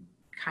 different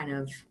kind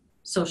of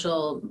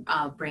social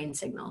brain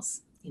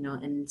signals,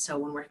 and so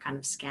when we're kind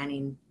of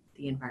scanning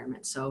the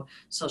environment, so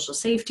social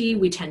safety,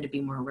 we tend to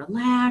be more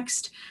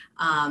relaxed,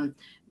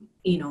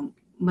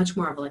 much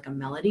more of like a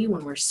melody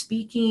when we're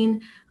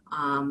speaking,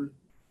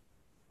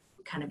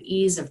 kind of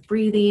ease of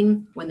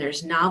breathing. When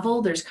there's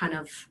novel, there's kind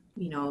of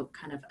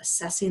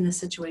assessing the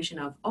situation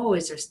of,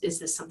 is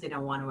this something I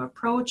want to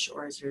approach,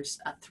 or is there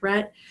a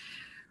threat?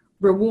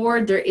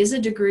 Reward, there is a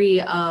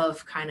degree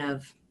of kind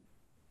of,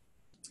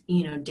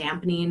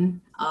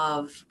 dampening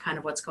of kind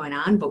of what's going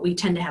on, but we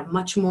tend to have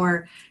much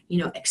more,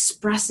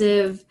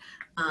 expressive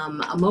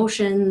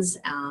emotions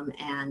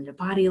and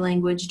body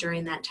language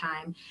during that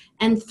time.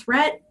 And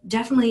threat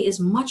definitely is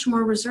much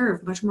more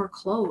reserved, much more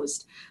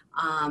closed,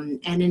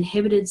 and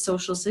inhibited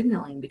social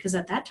signaling, because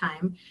at that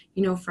time,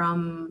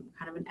 from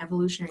kind of an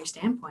evolutionary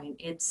standpoint,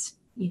 it's,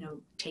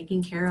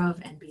 taking care of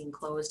and being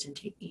closed and,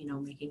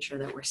 making sure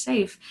that we're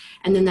safe.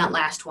 And then that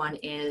last one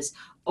is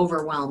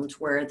overwhelmed,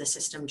 where the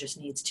system just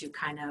needs to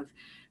kind of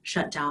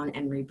shut down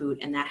and reboot.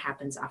 And that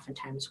happens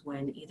oftentimes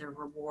when either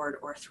reward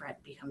or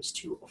threat becomes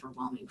too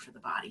overwhelming for the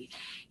body.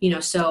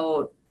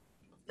 So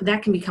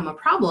that can become a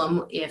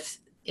problem if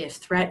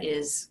threat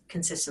is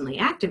consistently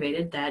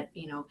activated, that,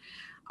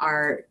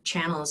 our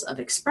channels of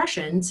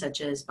expression,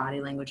 such as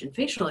body language and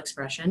facial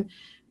expression,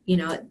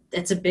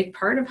 it's a big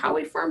part of how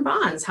we form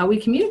bonds, how we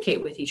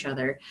communicate with each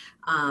other.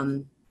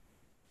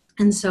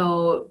 And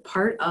so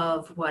part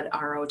of what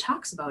RO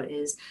talks about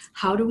is,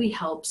 how do we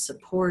help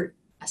support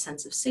a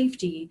sense of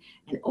safety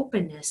and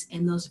openness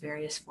in those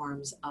various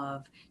forms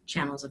of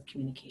channels of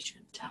communication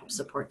to help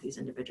support these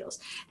individuals.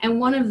 And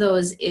one of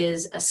those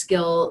is a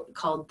skill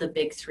called the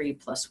Big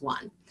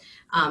 3+1.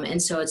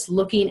 And so it's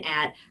looking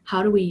at,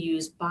 how do we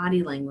use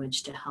body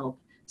language to help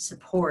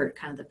support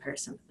kind of the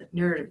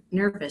parasympathetic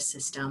nervous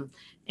system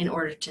in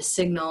order to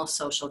signal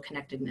social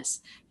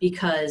connectedness,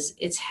 because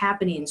it's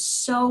happening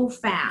so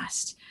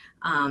fast,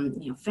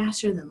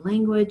 faster than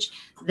language,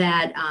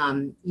 that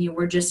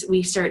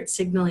we start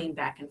signaling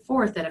back and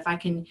forth, that if I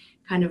can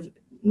kind of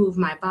move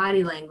my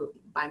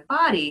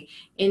body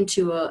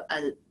into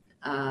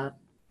a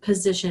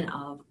position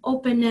of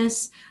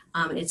openness,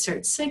 it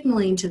starts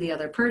signaling to the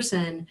other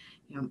person,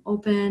 I'm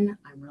open,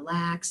 I'm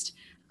relaxed,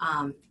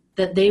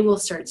 that they will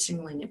start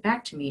signaling it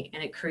back to me,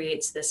 and it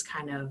creates this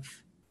kind of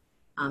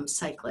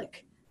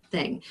cyclic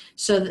thing.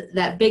 So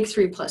that Big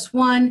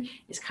 3+1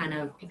 is kind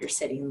of, if you're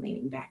sitting,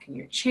 leaning back in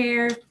your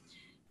chair,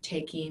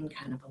 taking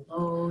kind of a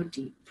low,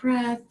 deep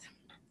breath,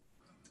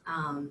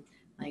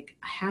 like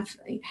a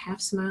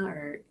half smile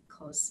or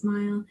closed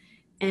smile,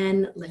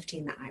 and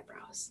lifting the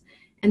eyebrows.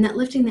 And that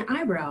lifting the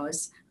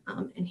eyebrows,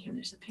 and here,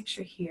 there's a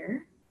picture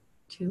here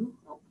too.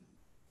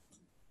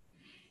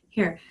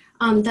 Here,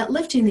 that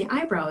lifting the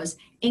eyebrows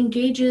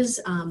engages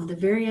the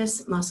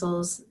various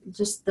muscles,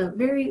 just the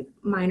very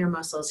minor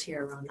muscles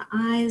here around the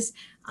eyes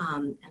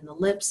and the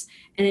lips,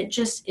 and it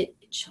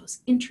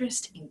shows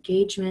interest,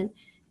 engagement,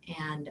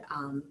 and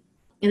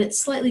it's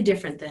slightly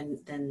different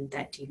than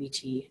that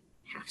DBT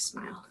half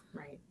smile,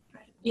 right?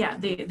 Yeah,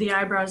 the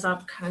eyebrows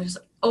up kind of just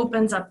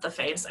opens up the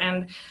face.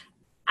 And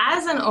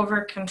as an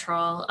over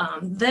control,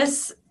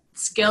 this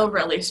skill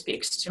really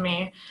speaks to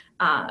me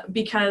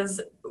because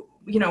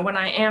when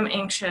I am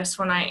anxious,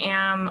 when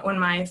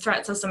my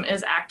threat system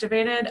is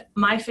activated,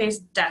 my face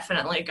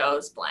definitely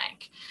goes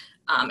blank.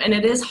 And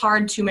it is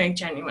hard to make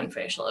genuine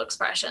facial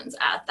expressions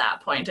at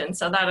that point. And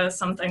so that is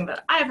something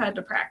that I've had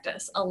to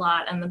practice a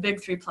lot. And the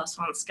Big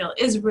 3+1 skill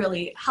is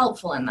really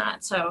helpful in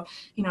that. So,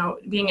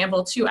 being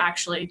able to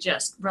actually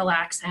just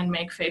relax and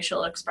make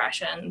facial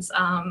expressions,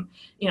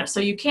 so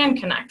you can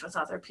connect with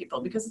other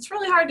people, because it's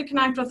really hard to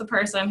connect with a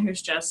person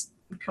who's just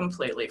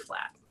completely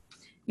flat.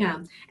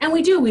 Yeah, and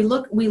we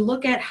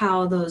look at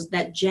how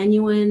that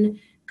genuine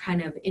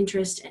kind of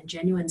interest and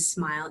genuine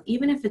smile,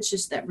 even if it's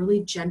just that really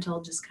gentle,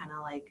 just kind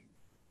of like,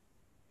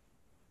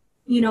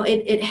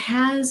 it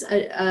has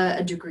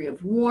a degree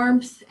of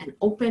warmth and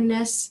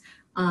openness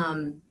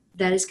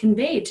that is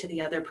conveyed to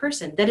the other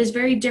person, that is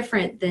very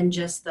different than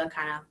just the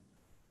kind of,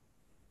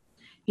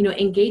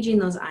 engaging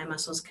those eye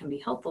muscles can be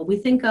helpful. We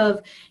think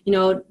of,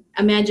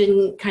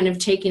 imagine kind of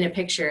taking a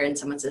picture and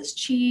someone says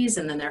cheese,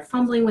 and then they're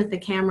fumbling with the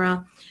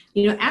camera.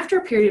 After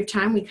a period of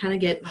time, we kind of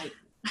get like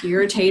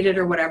irritated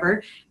or whatever.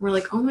 And we're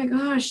like, oh my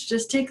gosh,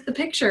 just take the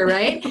picture,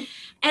 right?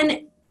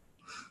 And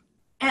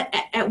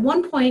at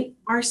one point,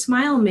 our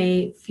smile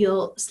may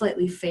feel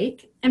slightly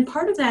fake. And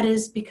part of that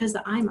is because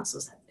the eye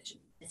muscles have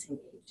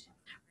disengaged,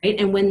 right?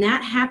 And when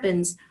that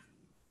happens,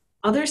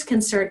 others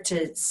can start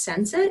to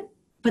sense it,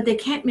 but they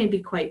can't maybe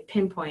quite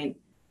pinpoint,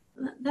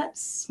 that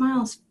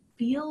smile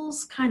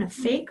feels kind of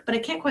fake, but I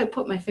can't quite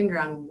put my finger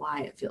on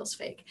why it feels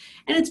fake.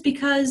 And it's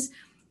because,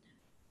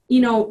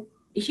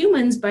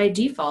 humans by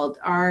default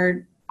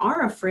are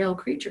a frail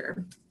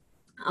creature.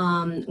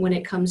 When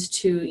it comes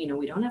to,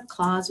 we don't have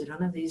claws, we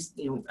don't have these,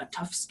 a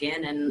tough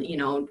skin and,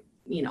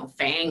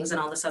 fangs and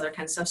all this other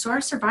kind of stuff. So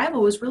our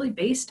survival was really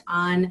based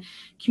on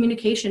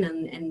communication,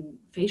 and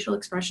facial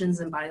expressions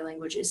and body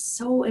language is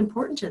so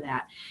important to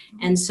that.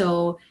 And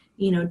so,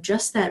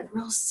 just that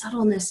real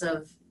subtleness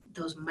of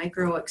those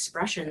micro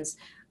expressions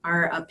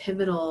are a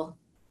pivotal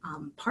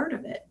part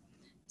of it.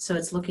 So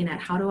it's looking at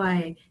how do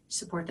I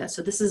support that.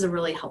 So this is a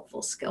really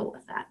helpful skill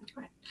with that.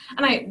 Right.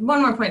 And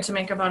one more point to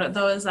make about it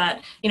though is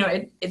that,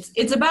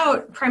 it's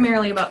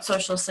primarily about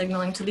social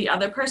signaling to the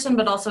other person,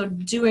 but also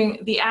doing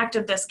the act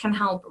of this can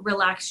help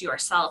relax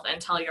yourself and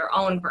tell your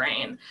own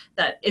brain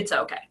that it's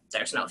okay.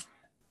 There's no.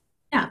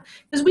 Yeah,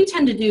 because we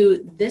tend to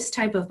do this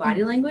type of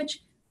body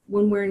language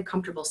when we're in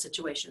comfortable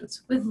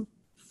situations with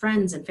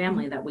friends and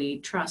family that we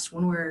trust,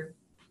 when we're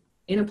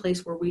in a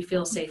place where we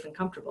feel safe and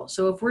comfortable.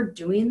 So if we're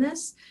doing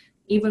this,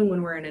 even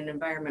when we're in an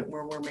environment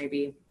where we're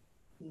maybe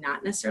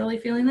not necessarily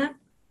feeling that,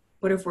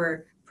 what if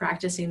we're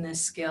practicing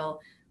this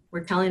skill?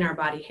 We're telling our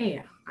body,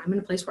 hey, I'm in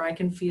a place where I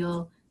can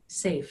feel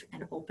safe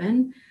and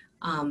open.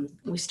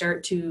 We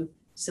start to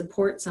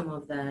support some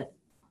of that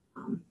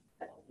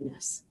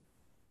openness.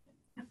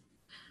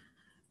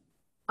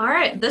 All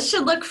right, this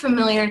should look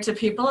familiar to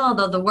people,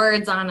 although the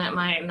words on it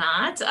might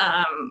not.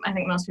 I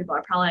think most people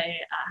are probably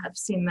have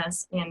seen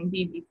this in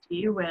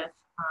DBT with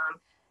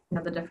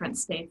the different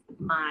states of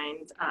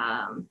mind.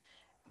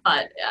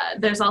 But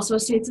there's also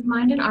states of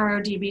mind in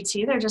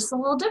RODBT. They're just a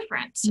little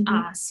different.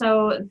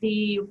 So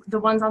the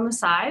ones on the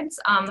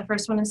sides, the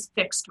first one is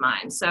fixed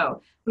mind.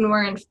 So when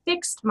we're in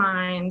fixed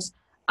mind,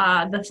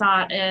 the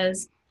thought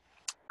is,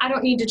 I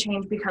don't need to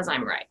change because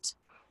I'm right.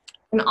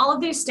 And all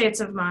of these states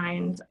of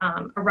mind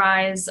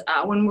arise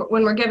when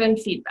we're given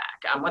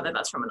feedback, whether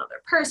that's from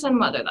another person,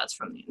 whether that's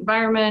from the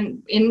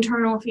environment,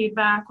 internal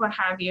feedback, what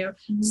have you.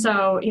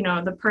 So,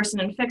 the person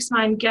in fixed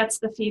mind gets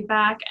the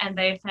feedback and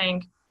they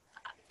think,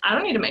 I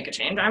don't need to make a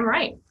change. I'm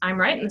right. I'm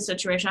right in the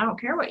situation. I don't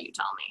care what you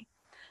tell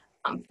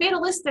me.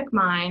 Fatalistic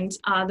mind,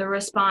 the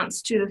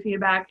response to the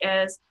feedback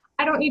is,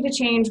 I don't need to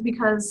change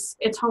because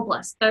it's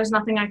hopeless. There's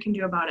nothing I can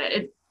do about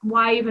it.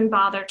 Why even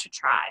bother to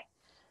try?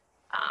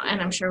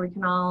 And I'm sure we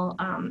can all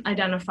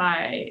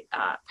identify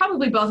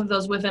probably both of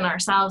those within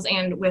ourselves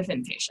and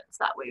within patients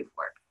that we've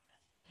worked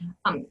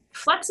with.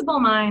 Flexible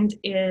mind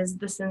is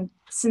the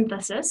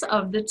synthesis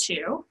of the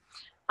two,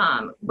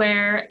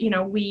 where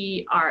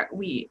we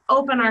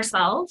open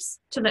ourselves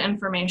to the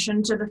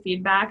information, to the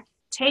feedback,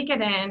 take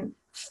it in,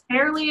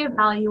 fairly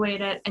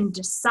evaluate it, and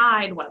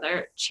decide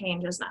whether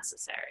change is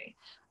necessary.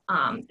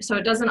 So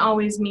it doesn't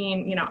always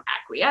mean,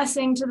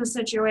 acquiescing to the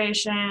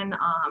situation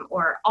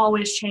or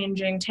always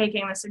changing,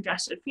 taking the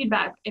suggested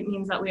feedback. It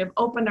means that we have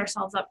opened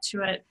ourselves up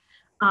to it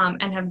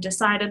and have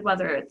decided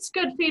whether it's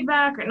good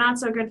feedback or not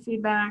so good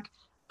feedback,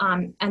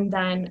 and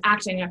then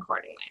acting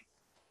accordingly.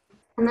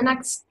 And the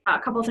next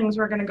couple things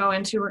we're going to go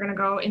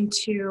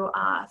into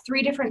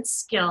 3 different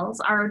skills,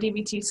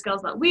 RODBT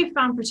skills that we've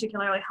found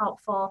particularly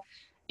helpful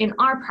in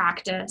our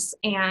practice.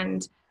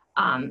 And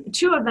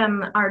 2 of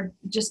them are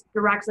just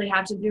directly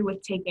have to do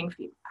with taking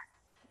feedback.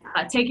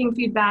 Taking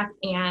feedback,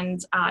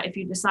 and if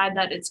you decide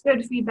that it's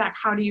good feedback,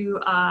 how do you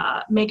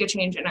make a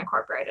change and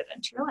incorporate it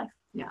into your life?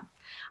 Yeah.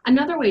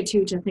 Another way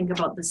to think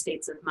about the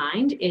states of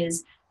mind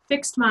is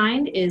fixed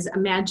mind is,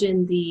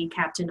 imagine the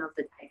captain of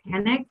the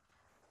Titanic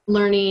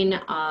learning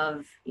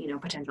of,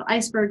 potential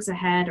icebergs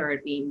ahead or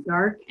it being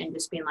dark and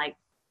just being like,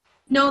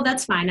 no,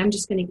 that's fine. I'm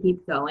just going to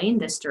keep going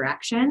this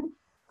direction.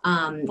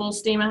 Full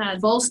steam ahead.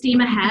 Full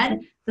steam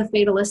ahead. The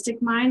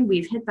fatalistic mind,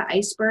 we've hit the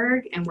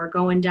iceberg and we're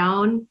going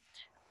down.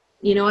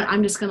 You know what?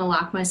 I'm just going to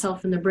lock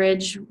myself in the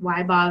bridge.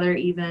 Why bother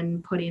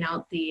even putting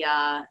out the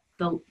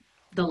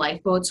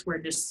lifeboats? We're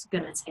just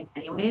going to sink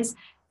anyways.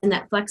 And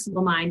that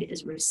flexible mind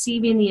is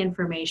receiving the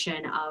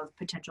information of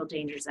potential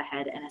dangers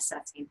ahead and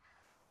assessing,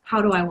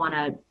 how do I want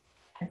to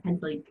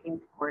potentially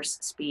gain course,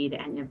 speed,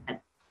 and embed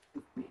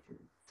information.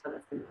 So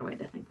that's another way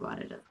to think about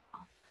it as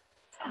well.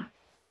 Yeah.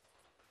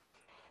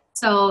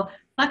 So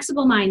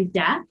flexible mind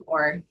depth,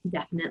 or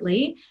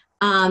definitely,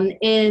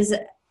 is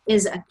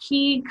a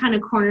key kind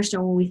of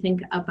cornerstone when we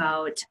think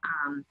about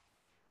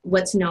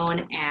what's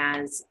known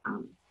as,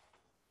 one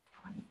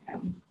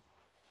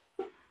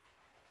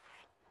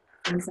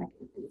second,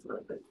 please,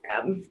 really quick,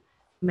 grab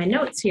my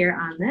notes here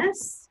on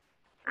this.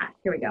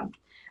 Here we go.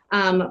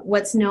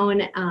 What's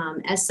known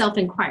as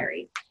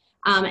self-inquiry.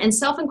 And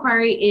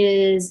self-inquiry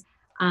is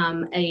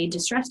a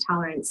distress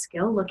tolerance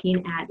skill,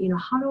 looking at,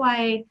 how do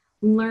I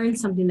learn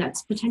something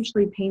that's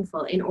potentially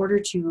painful in order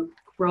to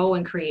grow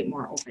and create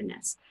more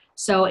openness.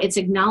 So it's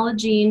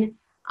acknowledging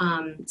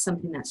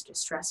something that's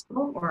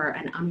distressful or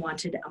an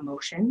unwanted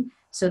emotion.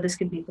 So this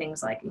could be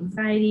things like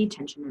anxiety,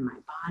 tension in my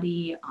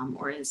body,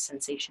 or a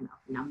sensation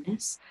of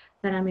numbness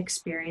that I'm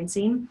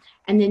experiencing,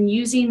 and then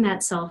using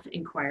that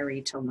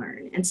self-inquiry to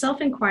learn. And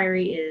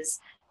self-inquiry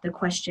is the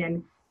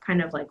question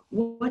kind of like,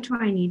 what do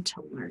I need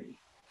to learn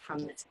from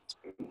this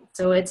experience?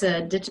 So it's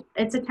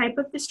a type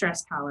of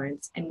distress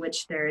tolerance in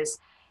which there's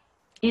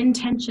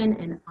intention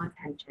and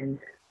attention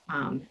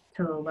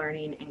to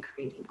learning and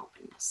creating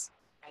openness.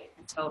 Right?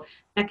 And so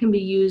that can be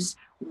used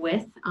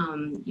with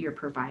your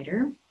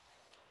provider.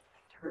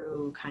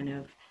 through kind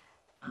of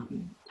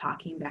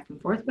talking back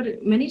and forth.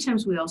 But many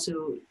times we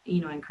also,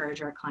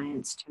 encourage our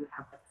clients to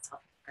have a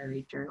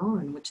self-inquiry journal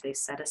in which they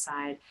set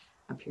aside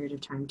a period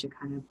of time to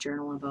kind of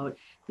journal about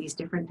these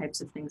different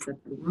types of things that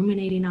they're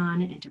ruminating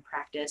on, and to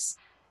practice,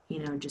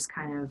 just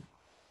kind of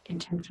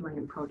intentionally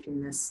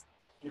approaching this,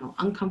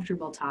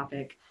 uncomfortable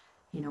topic,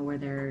 where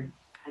they're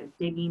kind of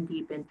digging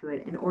deep into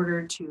it in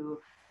order to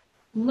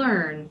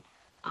learn,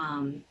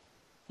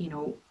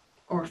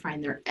 or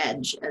find their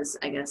edge, as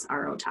I guess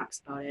RO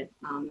talks about it.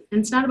 And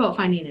it's not about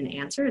finding an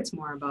answer. It's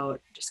more about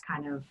just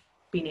kind of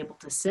being able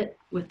to sit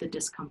with the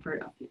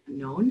discomfort of the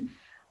unknown,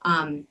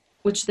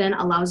 which then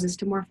allows us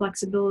to more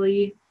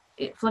flexibly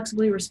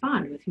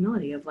respond with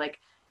humility of like,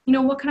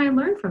 what can I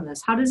learn from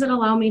this? How does it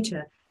allow me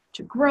to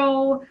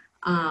grow,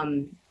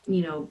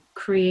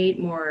 create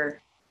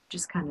more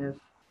just kind of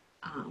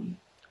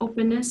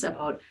openness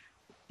about,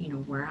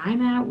 where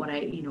I'm at,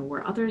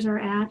 where others are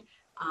at,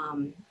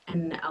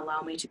 and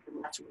allow me to be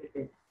less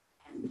rigid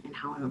and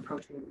how I'm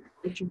approaching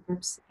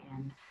relationships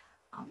and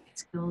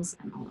skills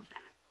and all of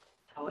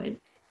that. So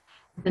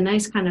it's a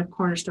nice kind of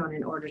cornerstone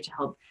in order to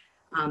help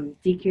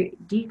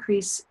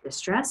decrease the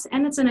stress,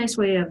 and it's a nice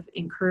way of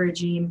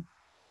encouraging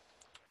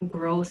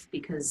growth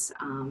because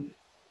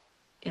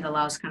it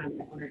allows kind of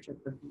the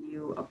ownership of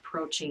you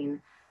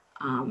approaching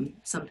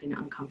something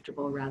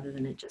uncomfortable rather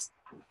than it just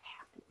kind of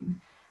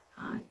happening.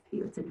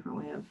 It's a different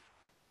way of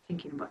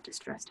thinking about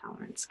distress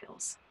tolerance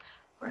skills.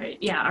 Right.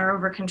 Yeah. Our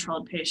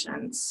over-controlled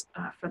patients,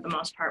 for the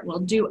most part, will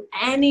do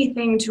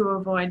anything to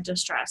avoid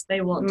distress.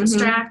 They will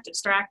distract.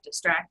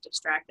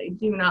 They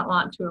do not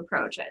want to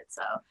approach it.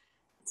 So,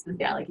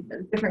 like you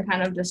said, different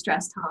kind of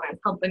distress tolerance,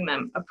 helping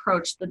them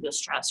approach the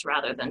distress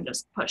rather than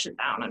just push it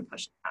down and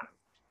push it down.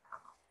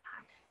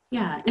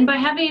 Yeah. And by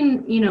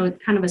having,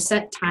 kind of a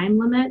set time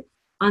limit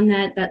on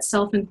that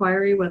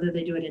self-inquiry, whether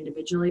they do it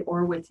individually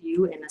or with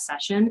you in a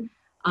session,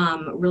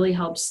 really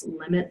helps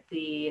limit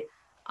the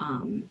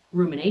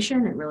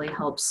rumination. It really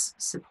helps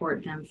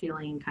support them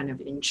feeling kind of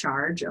in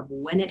charge of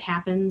when it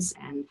happens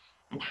and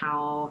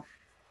how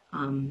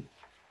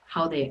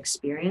they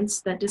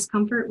experience that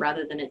discomfort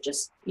rather than it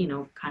just,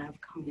 kind of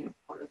coming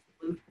out of the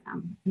blue for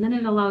them. And then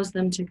it allows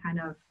them to kind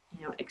of,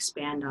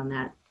 expand on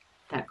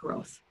that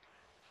growth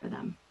for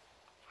them.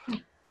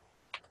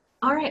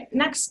 All right,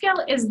 next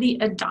skill is the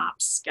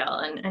adopt skill,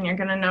 and you're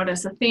going to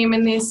notice a theme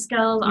in these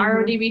skills.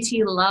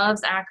 RODBT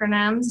loves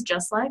acronyms,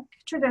 just like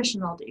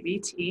traditional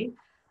DBT.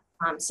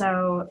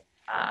 So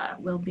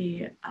we'll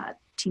be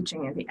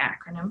teaching you the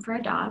acronym for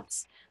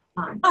adopts.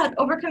 But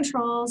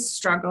overcontrols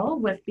struggle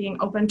with being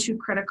open to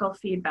critical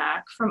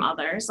feedback from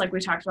others, like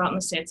we talked about in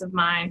the states of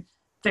mind.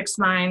 Fixed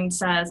mind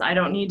says, I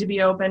don't need to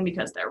be open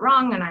because they're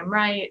wrong and I'm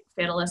right.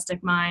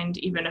 Fatalistic mind,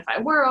 even if I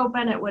were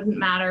open, it wouldn't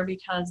matter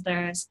because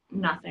there's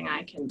nothing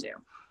I can do.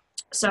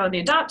 So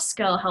the adopt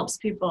skill helps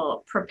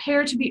people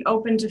prepare to be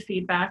open to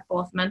feedback,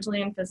 both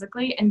mentally and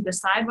physically, and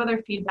decide whether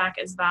feedback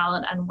is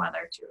valid and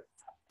whether to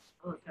accept.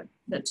 Those are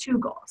the two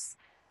goals.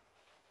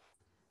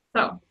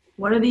 So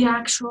what do the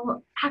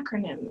actual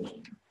acronym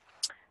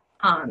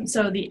mean?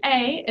 So the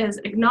A is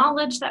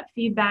acknowledge that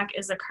feedback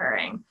is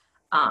occurring.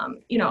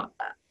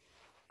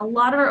 A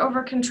lot of our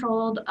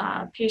over-controlled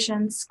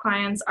patients,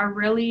 clients are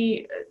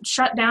really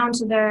shut down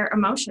to their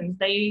emotions.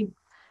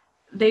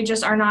 They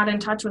just are not in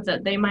touch with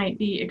it. They might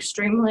be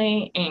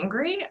extremely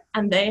angry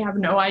and they have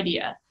no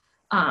idea.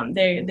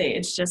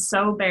 It's just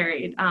so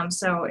buried.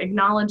 So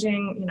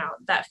acknowledging,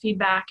 that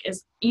feedback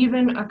is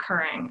even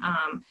occurring,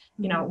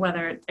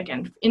 whether,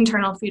 again,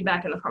 internal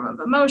feedback in the form of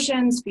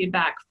emotions,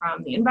 feedback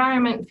from the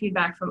environment,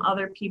 feedback from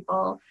other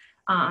people.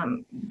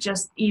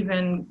 Just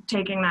even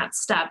taking that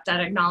step, that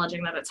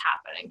acknowledging that it's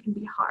happening can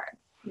be hard.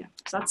 Yeah.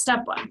 So that's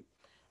step one.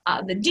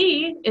 The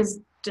D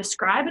is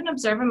describe and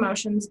observe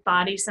emotions,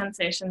 body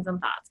sensations, and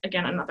thoughts.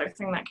 Again, another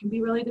thing that can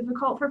be really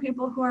difficult for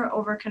people who are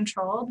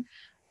over-controlled.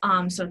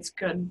 So it's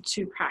good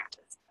to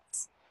practice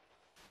this.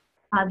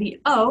 The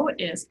O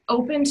is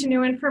open to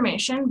new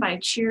information by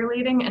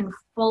cheerleading and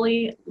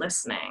fully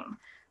listening.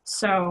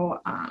 So,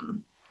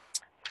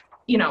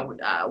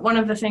 one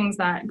of the things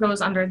that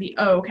goes under the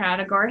O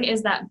category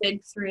is that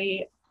big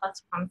 3+1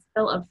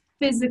 skill of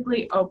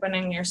physically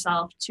opening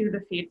yourself to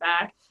the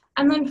feedback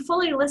and then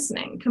fully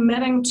listening,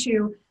 committing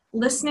to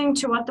listening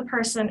to what the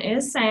person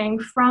is saying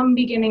from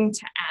beginning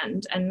to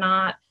end and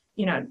not,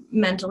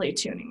 mentally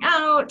tuning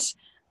out,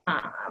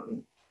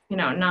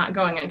 not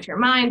going into your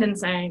mind and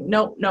saying,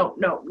 nope,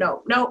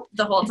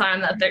 the whole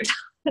time that they're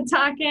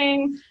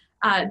talking.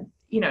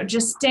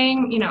 Just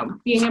staying,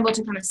 being able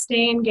to kind of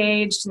stay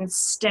engaged and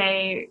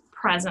stay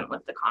present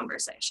with the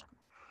conversation.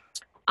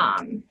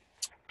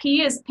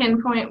 P is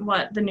pinpoint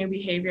what the new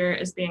behavior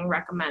is being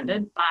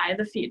recommended by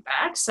the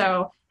feedback.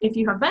 So if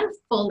you have been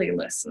fully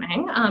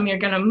listening, you're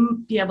going to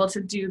be able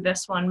to do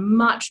this one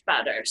much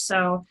better.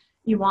 So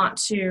you want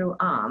to,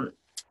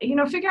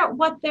 figure out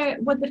what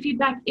the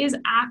feedback is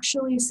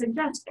actually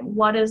suggesting.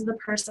 What is the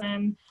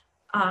person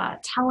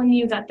telling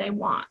you that they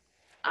want?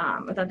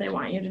 that they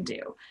want you to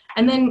do.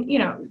 And then,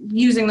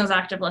 using those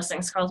active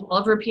listening skills, well,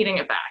 of repeating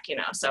it back,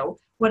 So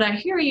what I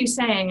hear you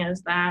saying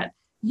is that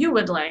you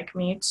would like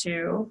me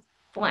to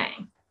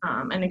blank.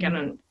 And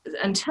again,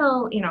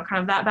 until,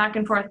 kind of that back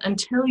and forth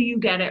until you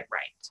get it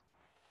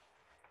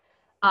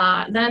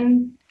right.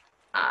 Then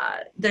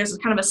there's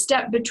kind of a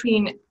step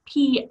between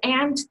P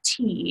and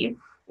T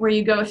where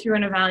you go through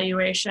an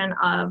evaluation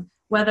of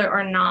whether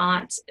or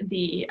not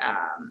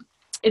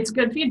it's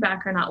good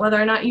feedback or not,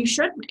 whether or not you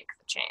should make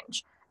the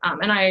change.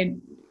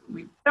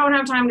 We don't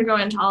have time to go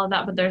into all of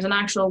that, but there's an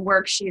actual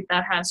worksheet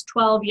that has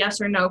 12 yes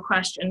or no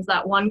questions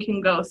that one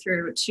can go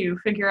through to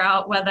figure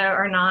out whether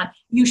or not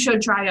you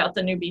should try out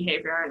the new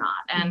behavior or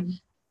not. And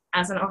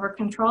as an over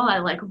control, I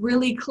like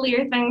really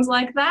clear things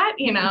like that.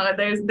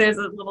 There's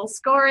a little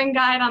scoring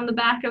guide on the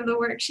back of the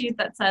worksheet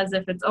that says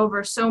if it's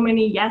over so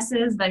many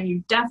yeses, then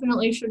you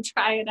definitely should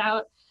try it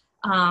out,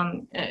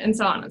 and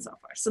so on and so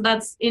forth. So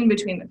that's in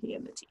between the P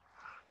and the T.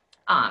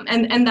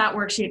 And that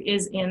worksheet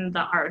is in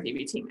the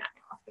RODBT manual.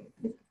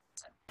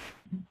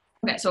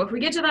 Okay, so if we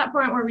get to that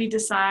point where we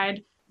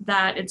decide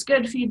that it's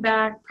good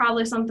feedback,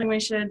 probably something we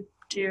should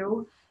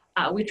do,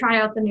 we try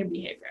out the new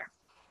behavior.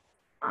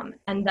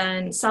 And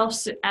then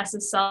S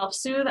is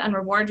self-soothe and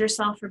reward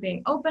yourself for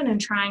being open and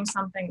trying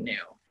something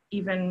new,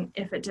 even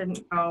if it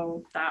didn't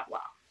go that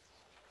well.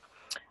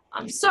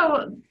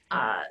 So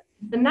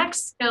the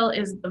next skill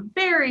is the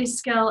very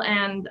skill,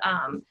 and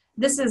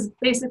this is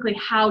basically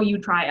how you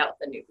try out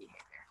the new behavior.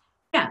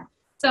 Yeah,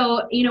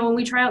 so when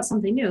we try out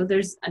something new,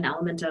 there's an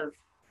element of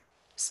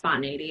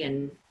spontaneity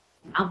and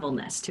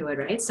novelness to it,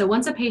 right? So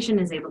once a patient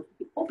is able to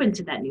be open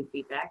to that new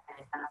feedback and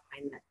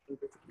identifying that,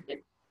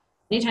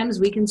 many times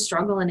we can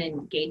struggle in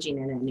engaging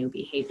in a new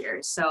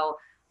behavior. So,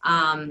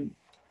 and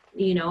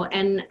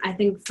I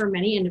think for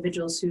many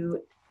individuals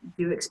who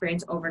do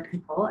experience over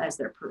control as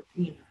their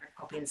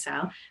coping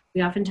style,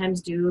 we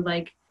oftentimes do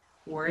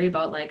worry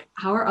about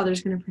how are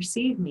others going to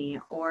perceive me,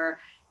 or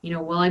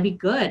will I be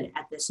good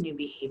at this new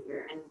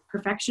behavior? And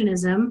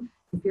perfectionism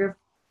and fear of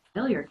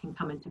failure can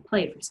come into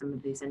play for some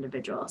of these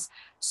individuals.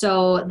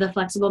 So the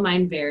flexible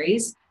mind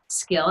varies.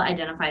 Skill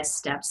identifies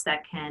steps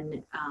that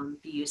can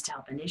be used to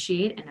help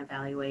initiate and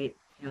evaluate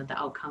the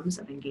outcomes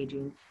of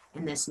engaging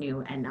in this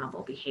new and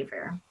novel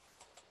behavior.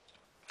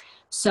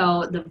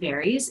 So the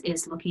varies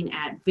is looking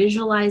at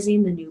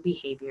visualizing the new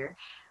behavior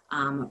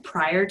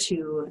prior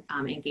to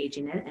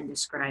engaging it and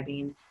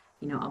describing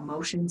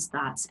emotions,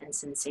 thoughts, and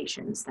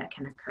sensations that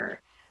can occur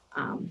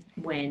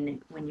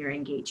when you're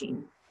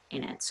engaging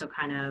in it. So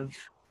kind of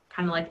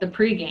like the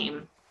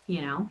pregame,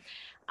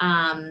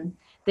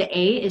 The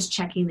A is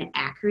checking the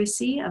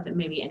accuracy of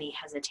maybe any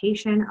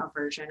hesitation,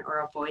 aversion, or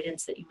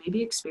avoidance that you may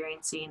be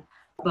experiencing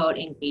about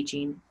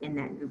engaging in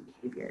that new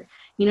behavior.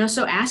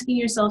 So asking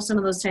yourself some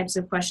of those types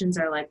of questions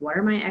are what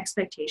are my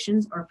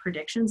expectations or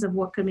predictions of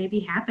what could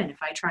maybe happen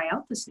if I try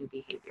out this new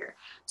behavior?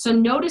 So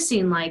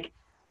noticing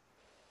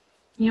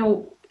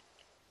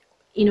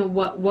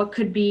what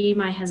could be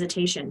my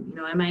hesitation?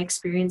 Am I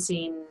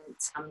experiencing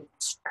some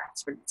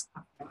stress or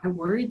am I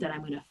worried that I'm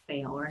going to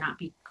fail or not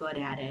be good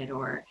at it,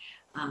 or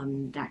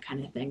that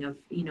kind of thing of,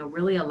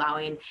 really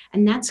allowing,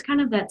 and that's kind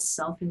of that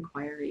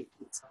self-inquiry.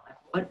 So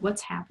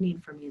what's happening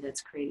for me that's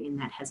creating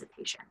that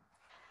hesitation?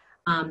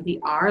 The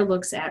R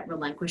looks at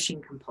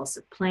relinquishing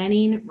compulsive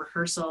planning,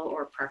 rehearsal,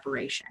 or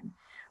preparation,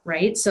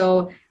 right?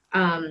 So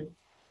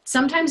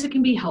sometimes it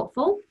can be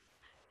helpful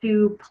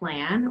to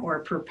plan or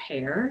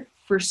prepare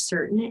for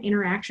certain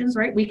interactions,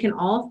 right? We can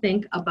all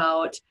think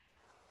about,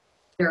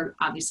 there are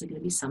obviously going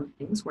to be some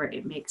things where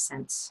it makes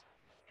sense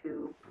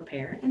to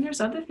prepare, and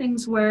there's other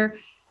things where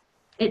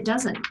it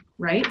doesn't,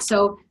 right?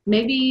 So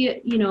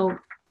maybe,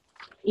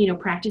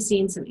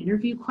 practicing some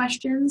interview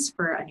questions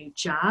for a new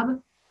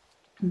job,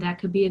 that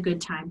could be a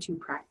good time to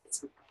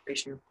practice some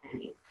preparation or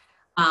planning.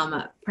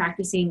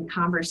 Practicing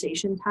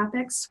conversation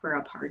topics for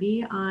a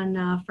party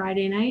on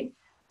Friday night,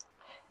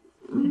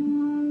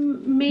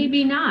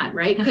 maybe not,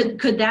 right?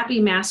 Could that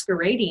be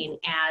masquerading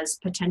as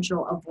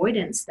potential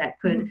avoidance that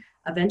could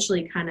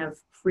eventually kind of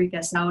freak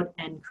us out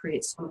and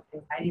create so much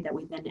anxiety that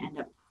we then end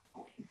up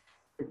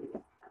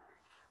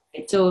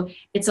right? So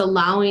it's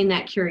allowing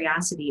that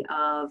curiosity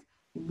of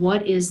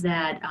what is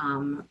that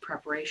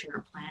preparation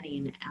or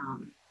planning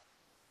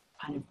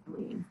kind of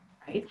doing,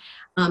 right?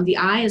 The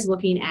I is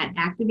looking at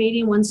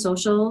activating one's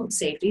social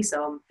safety,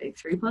 so big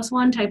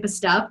 3+1 type of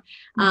stuff,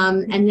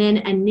 and then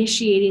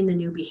initiating the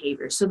new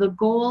behavior. So the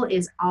goal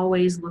is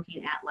always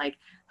looking at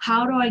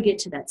how do I get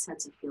to that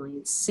sense of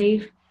feeling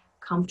safe,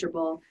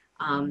 comfortable,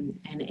 and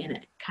in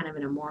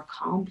a more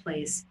calm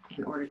place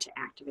in order to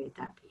activate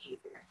that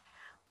behavior.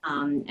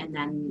 And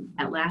then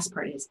that last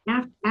part is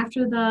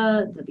after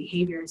the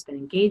behavior has been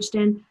engaged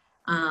in,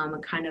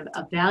 kind of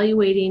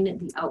evaluating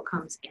the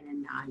outcomes in a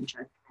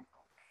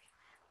non-judgmental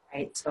way,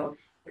 right? So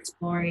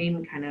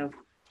exploring kind of,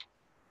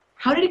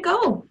 how did it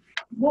go?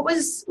 What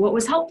was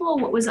helpful?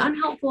 What was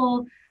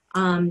unhelpful?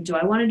 Do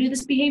I want to do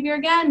this behavior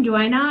again? Do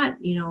I not?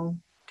 Do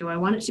I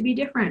want it to be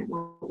different?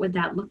 What would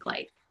that look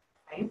like,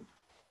 right?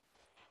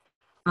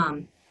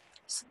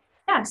 So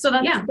Yeah, so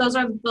those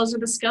are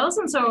the skills,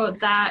 and so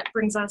that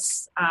brings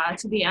us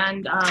to the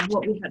end of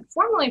what we had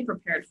formally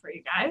prepared for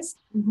you guys.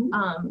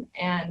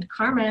 And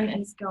Carmen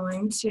is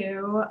going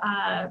to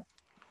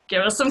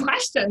give us some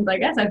questions. I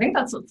guess I think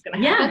that's what's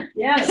going to happen.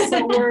 Yeah.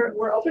 So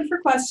we're open for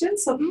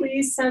questions. So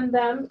please send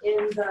them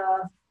in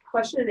the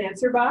question and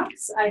answer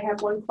box. I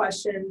have one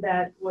question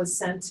that was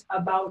sent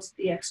about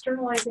the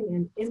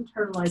externalizing and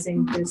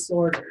internalizing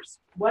disorders.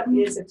 What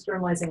is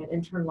externalizing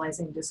and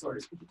internalizing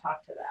disorders? Could you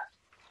talk to that?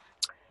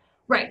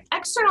 Right.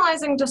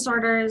 Externalizing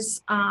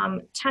disorders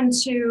tend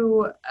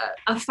to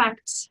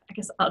affect, I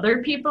guess,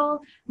 other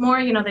people more.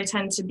 You know, they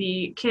tend to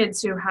be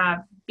kids who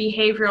have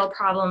behavioral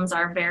problems,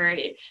 are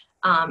very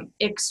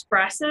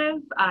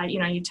expressive. You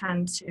know, you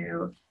tend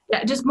to,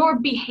 just more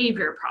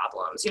behavior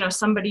problems. You know,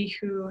 somebody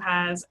who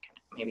has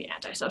maybe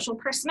antisocial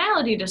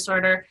personality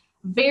disorder,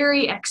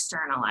 very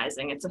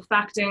externalizing. It's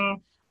affecting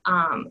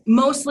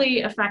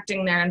mostly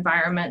affecting their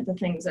environment, the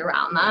things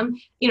around them,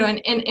 you know,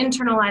 and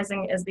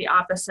internalizing is the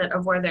opposite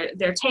of where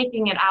they're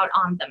taking it out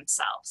on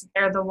themselves.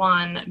 They're the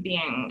one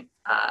being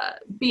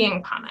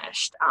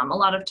punished. A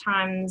lot of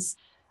times,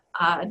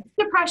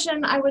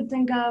 depression I would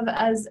think of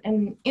as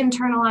an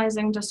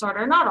internalizing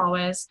disorder, not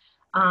always.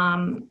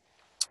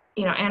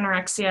 You know,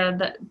 anorexia,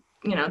 that,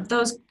 you know,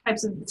 those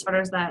types of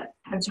disorders that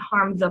tend to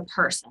harm the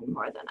person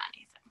more than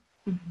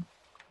anything.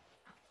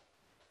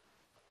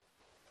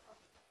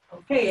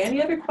 Okay,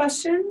 any other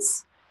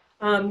questions?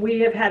 We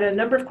have had a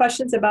number of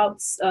questions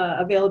about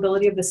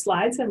availability of the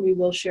slides, and we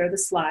will share the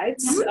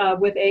slides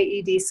with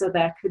AED, so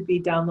that could be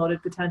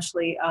downloaded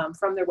potentially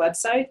from their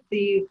website.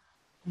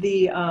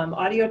 The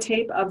audio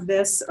tape of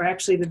this, or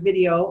actually the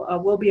video,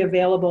 will be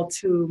available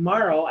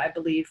tomorrow, I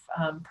believe,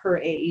 per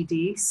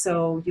AED.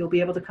 So you'll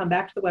be able to come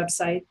back to the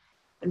website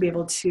and be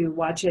able to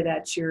watch it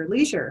at your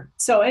leisure.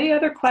 So any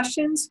other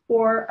questions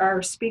for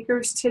our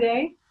speakers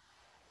today?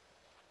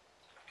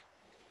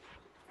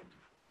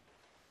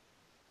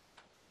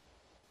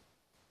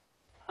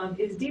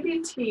 Is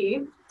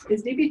DBT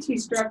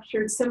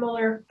structured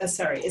similar,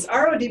 is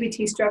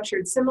RODBT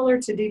structured similar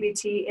to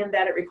DBT in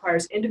that it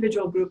requires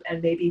individual, group, and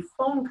maybe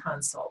phone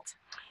consult?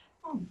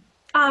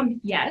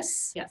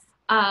 Yes.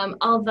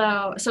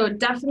 Although, so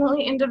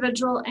definitely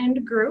individual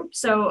and group.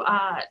 So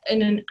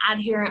in an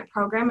adherent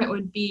program, it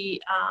would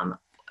be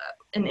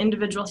an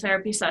individual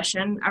therapy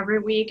session every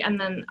week, and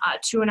then a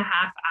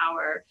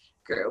 2.5-hour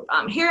group.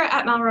 Here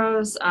at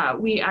Melrose,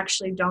 we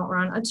actually don't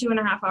run a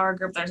 2.5-hour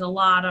group. There's a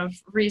lot of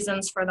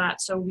reasons for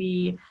that. So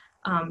we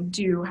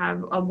do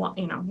have a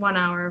 1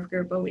 hour of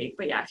group a week.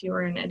 But yeah, if you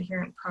were in an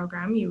adherent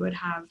program, you would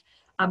have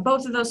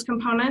both of those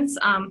components.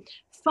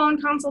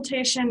 Phone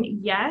consultation,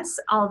 yes,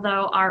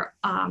 although our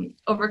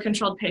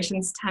over-controlled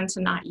patients tend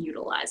to not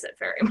utilize it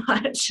very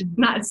much.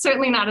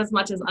 Certainly not as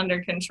much as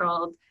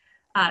under-controlled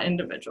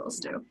individuals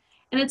do.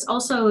 And it's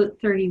also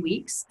 30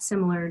 weeks,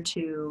 similar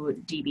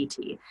to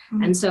DBT.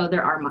 And so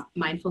there are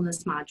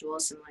mindfulness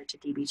modules similar to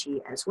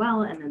DBT as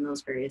well, and then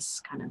those various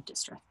kind of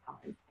distress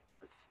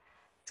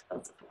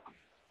skills as well.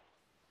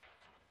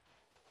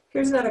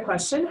 Here's another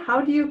question.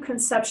 How do you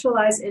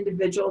conceptualize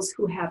individuals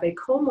who have a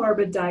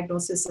comorbid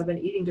diagnosis of an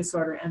eating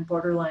disorder and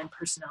borderline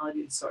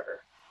personality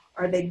disorder?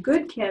 Are they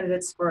good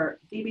candidates for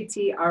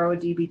DBT,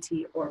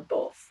 RODBT, or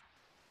both?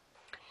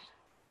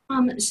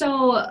 One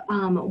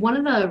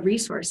of the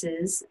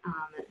resources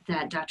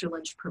that Dr.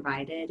 Lynch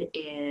provided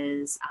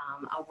is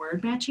a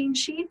word matching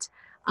sheet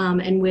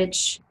in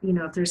which, you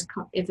know,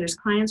 if there's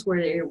clients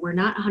where we're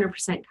not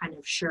 100% kind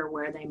of sure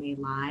where they may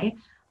lie,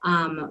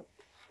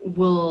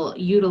 we'll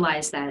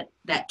utilize that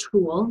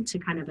tool to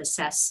kind of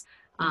assess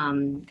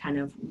kind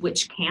of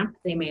which camp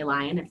they may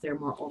lie in, if they're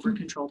more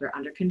over-controlled or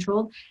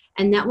under-controlled.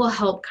 And that will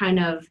help kind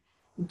of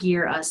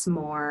gear us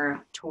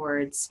more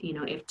towards, you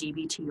know, if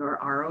DBT or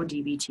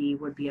RODBT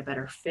would be a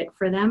better fit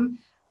for them,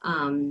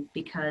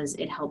 because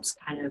it helps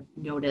kind of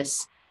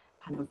notice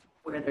kind of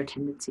where their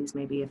tendencies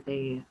may be if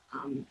they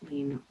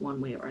lean one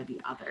way or the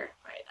other.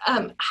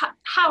 Right.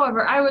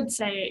 However, I would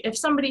say if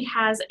somebody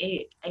has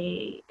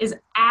is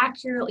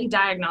accurately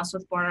diagnosed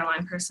with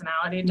borderline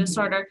personality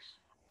disorder,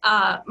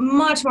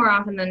 much more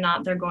often than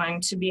not, they're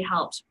going to be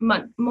helped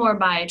more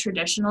by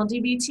traditional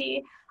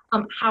DBT.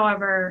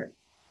 However,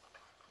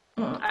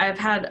 I've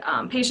had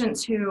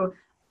patients who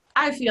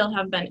I feel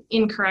have been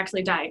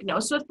incorrectly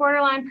diagnosed with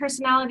borderline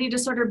personality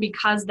disorder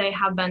because they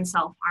have been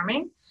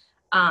self-harming.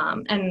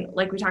 And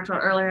like we talked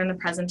about earlier in the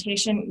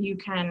presentation, you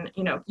can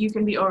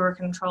be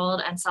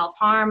over-controlled and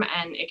self-harm,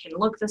 and it can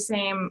look the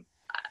same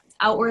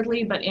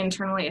outwardly, but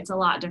internally it's a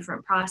lot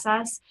different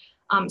process.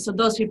 So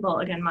those people,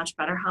 again, much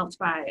better helped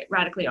by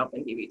radically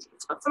open DBT.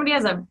 So if somebody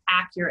has an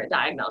accurate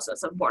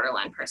diagnosis of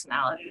borderline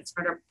personality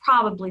disorder,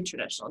 probably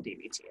traditional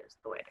DBT is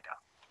the way to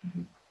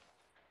go.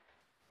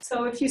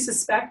 So if you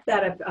suspect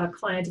that a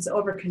client is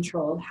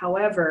over-controlled,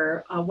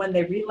 however, when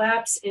they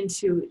relapse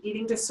into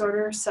eating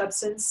disorder,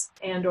 substance,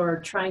 and or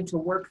trying to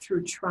work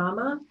through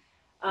trauma,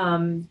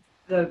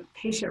 the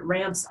patient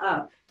ramps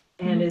up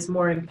and is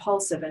more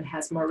impulsive and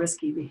has more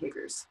risky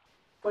behaviors.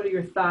 What are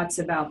your thoughts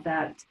about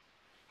that,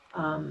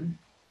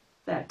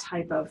 that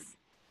type of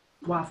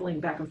waffling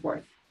back and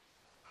forth.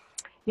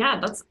 Yeah,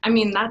 that's tough.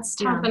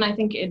 Yeah. And I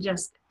think it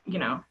just,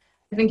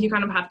 I think you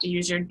kind of have to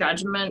use your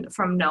judgment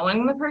from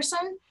knowing the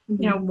person,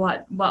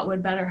 what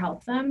would better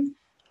help them.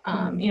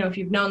 If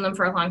you've known them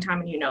for a long time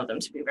and you know them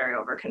to be very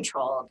over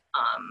controlled,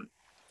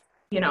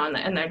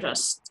 and they're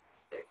just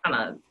kind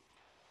of,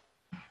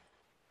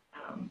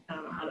 I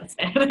don't know how to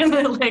say it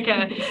in like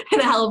in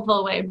a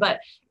helpful way, but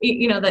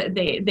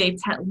they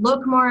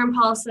look more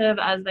impulsive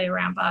as they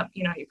ramp up.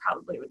 You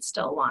probably would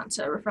still want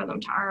to refer them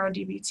to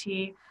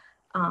RO-DBT,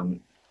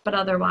 but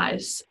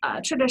otherwise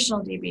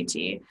traditional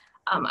DBT.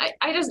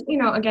 I just,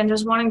 again,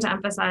 just wanting to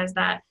emphasize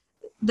that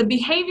the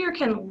behavior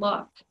can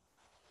look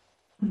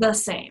the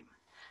same.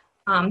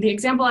 The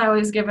example I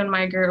always give in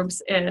my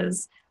groups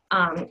is,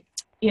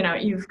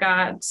 you've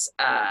got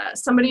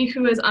somebody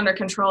who is under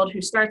controlled,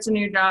 who starts a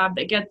new job,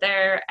 they get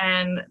there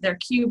and their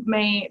cube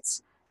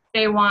mates,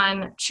 day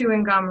one,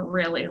 chewing gum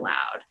really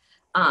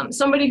loud.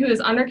 Somebody who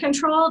is under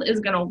controlled is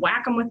going to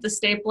whack them with the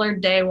stapler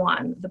day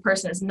one. The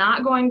person is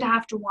not going to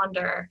have to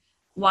wonder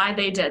why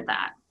they did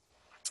that.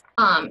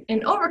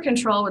 An over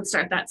control would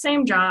start that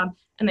same job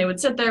and they would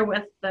sit there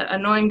with the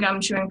annoying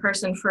gum chewing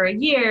person for a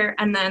year,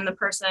 and then the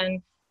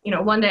person,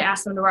 one day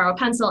asks them to borrow a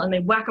pencil and they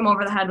whack them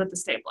over the head with the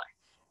stapler.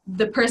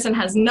 The person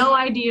has no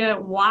idea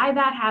why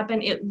that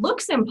happened. It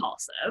looks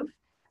impulsive,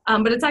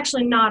 but it's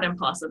actually not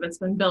impulsive. It's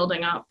been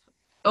building up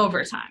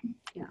over time.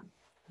 Yeah.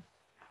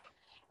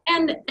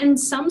 And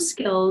some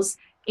skills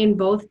in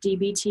both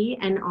DBT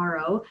and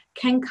RO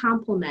can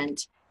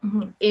complement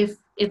if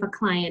a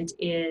client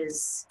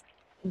is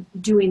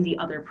doing the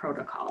other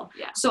protocol.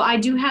 Yeah. So I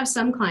do have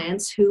some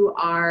clients who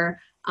are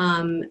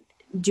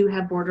do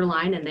have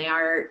borderline and they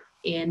are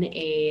in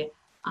a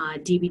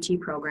DBT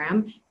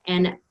program,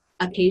 and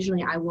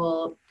occasionally I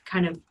will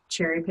kind of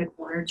cherry pick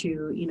one or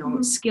two,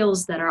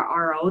 skills that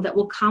are RO that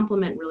will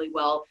complement really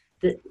well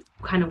the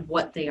kind of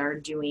what they are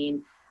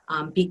doing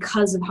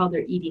because of how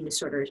their eating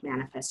disorder is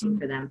manifesting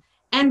for them,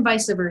 and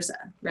vice versa,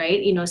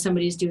 right?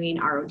 Somebody's doing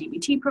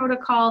RO-DBT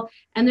protocol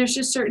and there's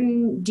just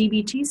certain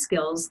DBT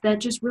skills that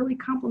just really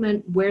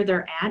complement where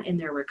they're at in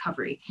their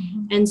recovery.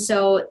 And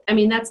so,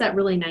 that's that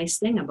really nice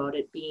thing about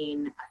it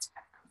being a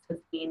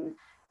spectrum, being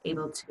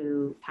able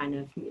to kind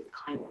of meet the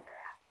client where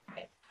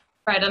they're at.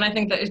 Right, and I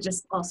think that it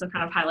just also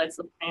kind of highlights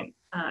the point.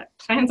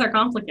 Clients are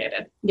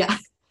complicated. Yeah.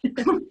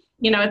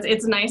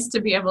 It's nice to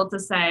be able to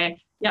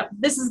say, yep,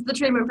 this is the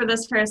treatment for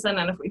this person,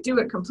 and if we do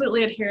it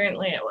completely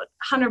adherently, it would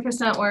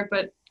 100% work,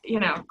 but,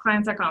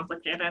 clients are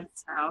complicated,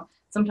 so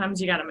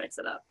sometimes you got to mix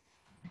it up.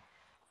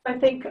 I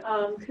think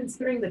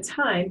considering the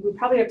time, we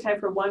probably have time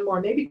for one more,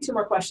 maybe two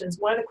more questions.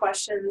 One of the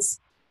questions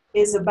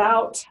is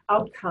about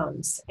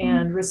outcomes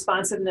and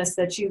responsiveness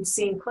that you've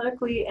seen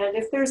clinically, and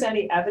if there's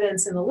any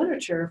evidence in the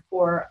literature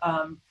for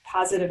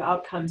positive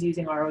outcomes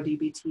using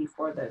RO-DBT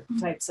for the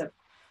types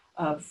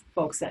of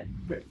folks that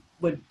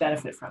would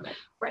benefit from it.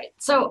 Right.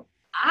 So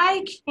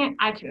I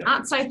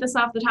cannot cite this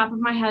off the top of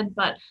my head,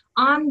 but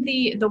on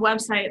the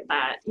website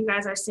that you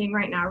guys are seeing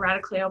right now,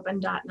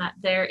 radicallyopen.net,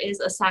 there is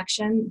a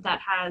section that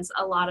has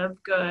a lot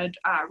of good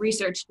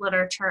research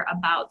literature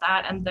about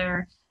that, and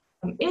there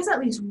is at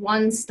least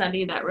one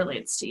study that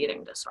relates to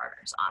eating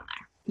disorders on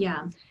there.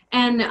 Yeah,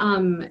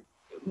 and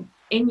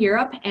in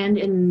Europe and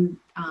in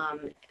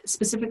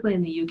specifically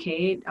in the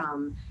UK,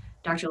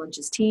 Dr.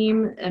 Lynch's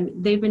team,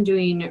 they've been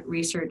doing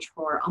research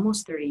for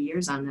almost 30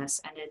 years on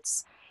this, and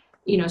it's,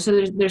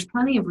 so there's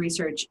plenty of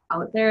research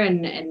out there,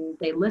 and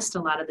they list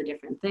a lot of the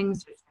different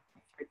things. There's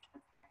research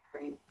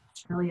in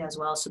Australia as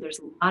well, so there's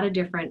a lot of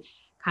different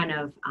kind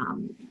of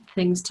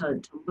things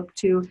to look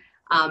to.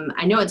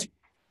 I know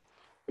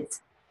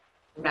it's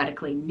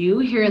radically new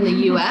here in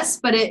the U.S.,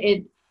 but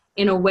it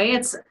in a way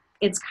it's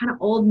kind of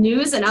old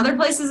news in other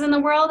places in the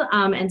world,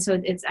 and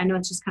so I know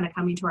it's just kind of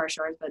coming to our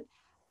shores, but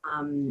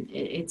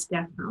it's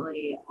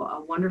definitely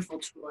a wonderful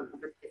tool in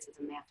other places,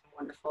 and they have some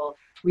wonderful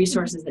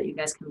resources that you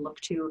guys can look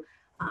to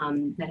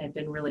that have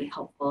been really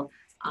helpful.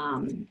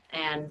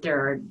 And there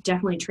are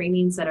definitely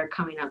trainings that are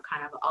coming up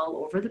kind of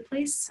all over the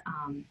place,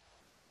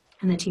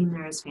 and the team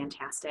there is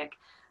fantastic.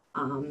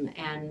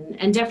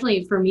 And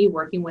definitely for me,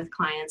 working with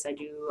clients, I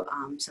do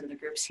some of the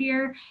groups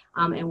here,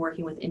 and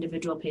working with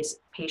individual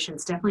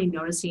patients, definitely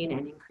noticing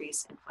an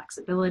increase in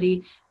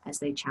flexibility as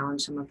they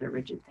challenge some of their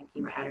rigid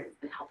thinking patterns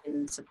and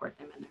helping support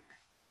them in their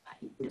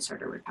eating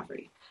disorder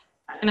recovery.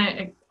 And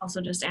I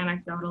also just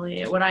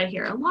anecdotally, what I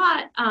hear a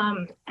lot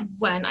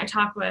when I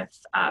talk with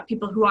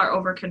people who are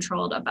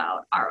over-controlled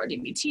about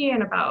RO-DBT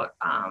and about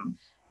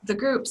the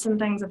groups and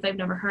things, if they've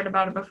never heard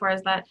about it before,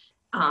 is that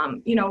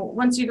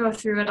once you go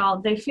through it all,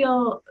 they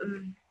feel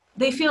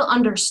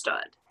understood,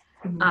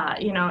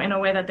 in a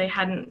way that they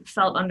hadn't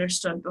felt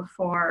understood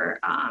before,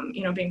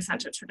 being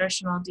sent to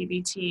traditional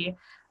DBT.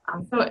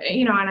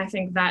 And I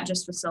think that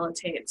just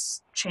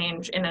facilitates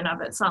change in and of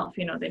itself.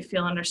 They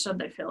feel understood,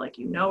 they feel like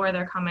where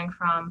they're coming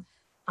from.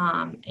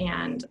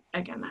 And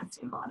again, I've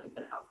seen a lot of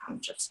good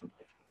outcomes just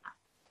simply from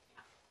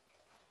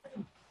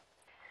that.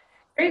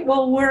 Great.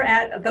 Well, we're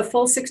at the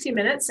full 60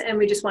 minutes, and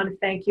we just want to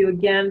thank you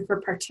again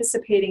for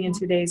participating in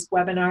today's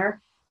webinar.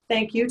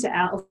 thank you to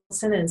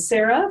Allison and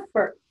Sarah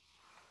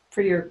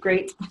for your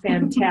great,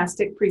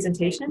 fantastic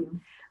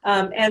presentation.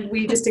 And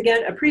we just,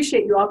 again,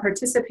 appreciate you all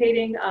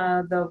participating.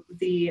 The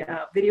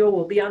video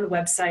will be on the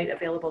website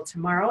available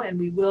tomorrow, and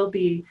we will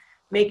be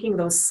making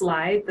the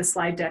slide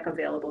deck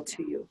available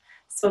to you.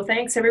 So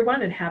thanks,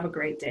 everyone, and have a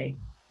great day.